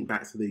I think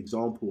back to the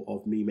example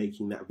of me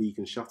making that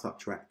vegan shut-up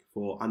track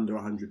for under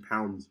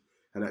 £100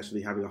 and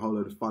actually having a whole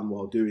load of fun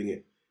while doing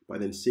it, but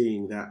then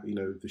seeing that,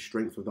 the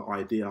strength of the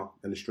idea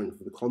and the strength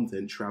of the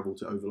content travel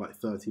to over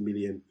 30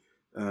 million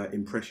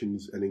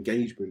impressions and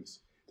engagements,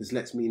 this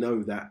lets me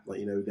know that,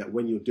 that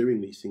when you're doing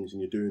these things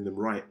and you're doing them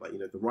right,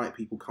 the right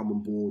people come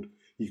on board,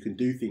 you can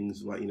do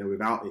things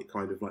without it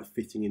kind of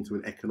fitting into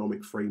an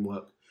economic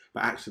framework,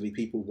 but actually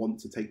people want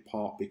to take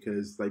part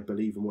because they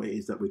believe in what it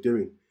is that we're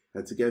doing.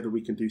 And together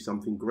we can do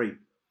something great.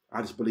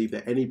 I just believe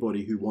that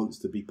anybody who wants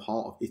to be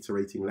part of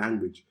iterating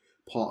language,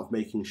 part of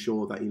making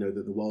sure that,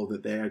 that the world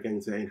that they're going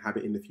to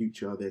inhabit in the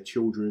future, their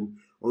children,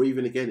 or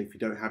even again, if you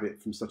don't have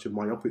it from such a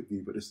myopic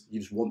view, but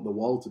you just want the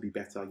world to be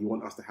better, you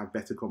want us to have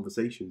better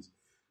conversations,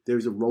 there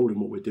is a role in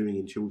what we're doing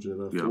in Children of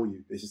Earth for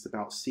you. It's just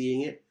about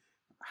seeing it,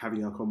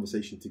 having our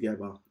conversation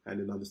together, and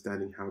then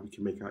understanding how we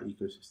can make our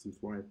ecosystem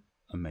thrive.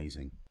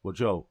 Amazing. Well,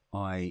 Joel,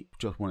 I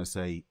just want to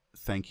say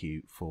thank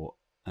you for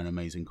an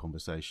amazing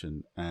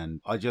conversation, and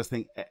I just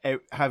think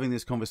having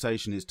this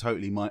conversation is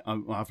totally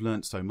I've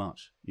learned so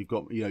much. You've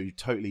got, you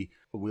totally,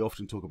 we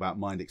often talk about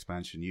mind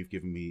expansion. You've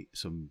given me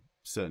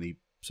certainly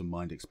some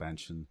mind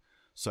expansion.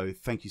 So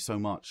thank you so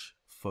much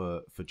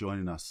for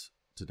joining us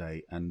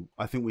today. And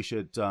I think we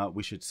should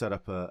set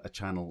up a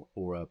channel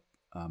or a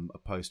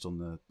post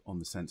on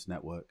the Sense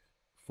Network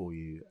for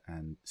you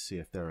and see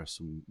if there are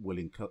some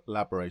willing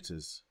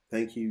collaborators.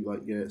 Thank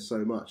you so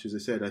much. As I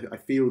said, I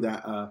feel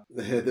that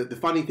the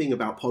funny thing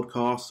about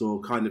podcasts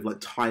or kind of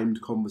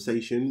timed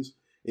conversations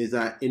is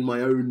that in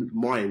my own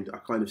mind, I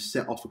kind of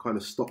set off a kind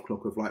of stop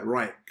clock of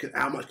right,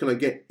 how much can I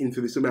get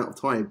into this amount of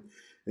time?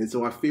 And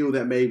so I feel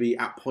that maybe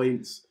at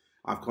points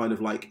I've kind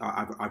of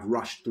I've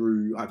rushed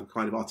through, I've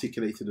kind of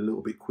articulated a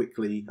little bit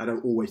quickly. I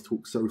don't always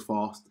talk so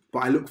fast, but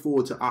I look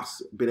forward to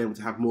us being able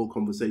to have more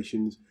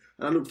conversations,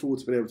 and I look forward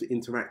to being able to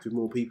interact with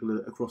more people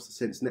across the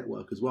Sense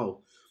Network as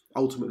well.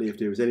 Ultimately, if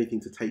there is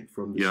anything to take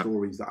from the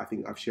stories that I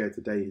think I've shared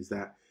today, is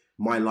that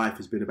my life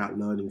has been about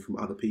learning from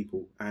other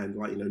people, and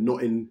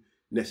not in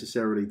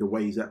necessarily the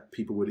ways that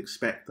people would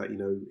expect, that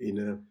in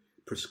a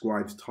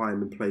prescribed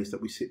time and place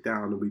that we sit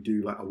down and we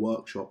do a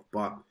workshop,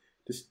 but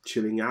just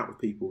chilling out with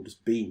people,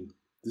 just being,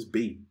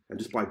 and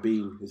just by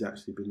being has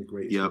actually been the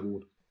greatest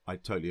reward. I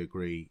totally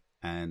agree,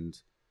 and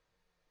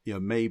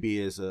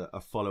maybe as a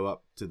follow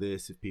up to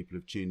this, if people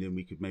have tuned in,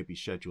 we could maybe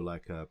schedule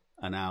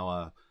an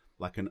hour,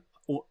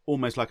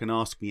 almost like an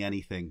Ask Me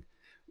Anything,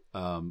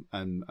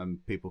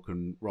 and people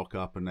can rock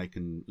up and they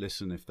can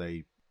listen if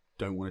they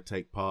don't want to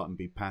take part and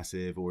be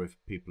passive, or if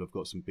people have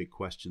got some big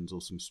questions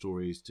or some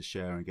stories to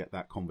share and get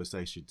that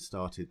conversation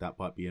started. That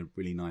might be a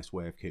really nice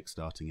way of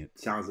kickstarting it.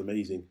 Sounds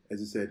amazing.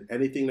 As I said,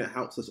 anything that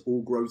helps us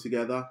all grow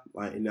together,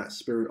 in that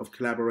spirit of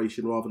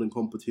collaboration rather than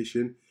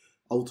competition.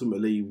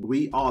 Ultimately,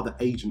 we are the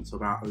agents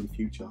of our own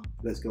future.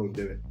 Let's go and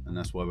do it. And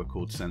that's why we're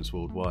called Sense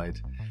Worldwide.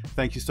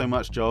 Thank you so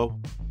much, Joel.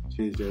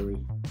 Cheers,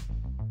 Jeremy.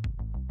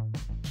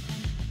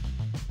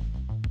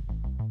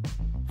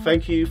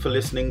 Thank you for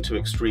listening to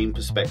Extreme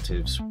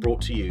Perspectives,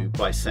 brought to you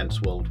by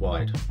Sense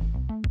Worldwide.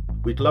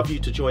 We'd love you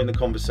to join the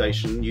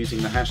conversation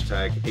using the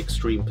hashtag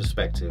Extreme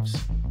Perspectives.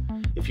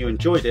 If you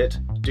enjoyed it,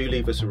 do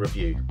leave us a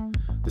review.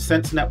 The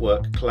Sense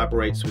Network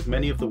collaborates with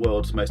many of the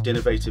world's most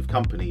innovative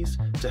companies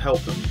to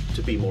help them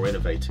to be more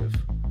innovative.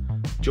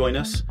 Join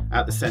us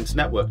at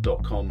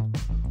thesensenetwork.com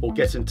or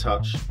get in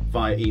touch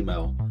via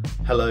email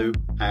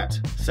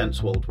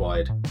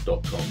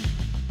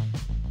hello@senseworldwide.com.